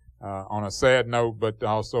on a sad note, but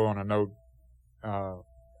also on a note,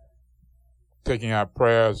 taking our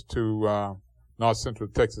prayers to North Central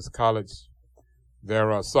Texas College. Their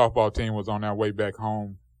softball team was on their way back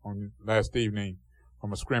home on last evening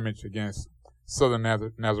from a scrimmage against Southern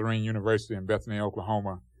Nazarene University in Bethany,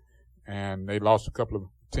 Oklahoma, and they lost a couple of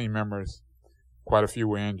team members. Quite a few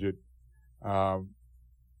were injured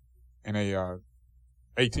in a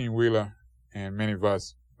 18-wheeler and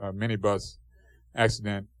minibus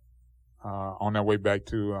accident on their way back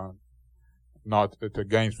to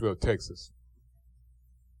Gainesville, Texas.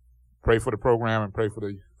 Pray for the program and pray for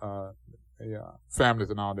the families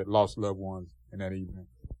and all that lost loved ones in that evening.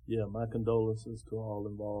 Yeah, my condolences to all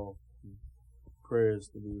involved. Prayers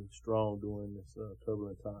to be strong during this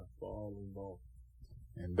turbulent time for all involved.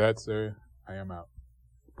 And that's I am out.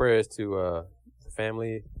 Prayers to the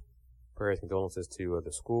family. Prayers, condolences to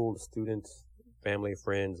the school, the students, family,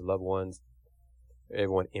 friends, loved ones,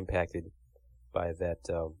 everyone impacted by that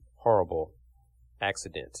horrible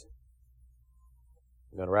accident.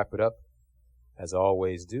 I'm going to wrap it up, as I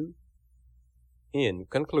always do. In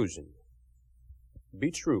conclusion,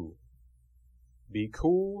 be true, be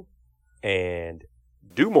cool, and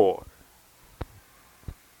do more.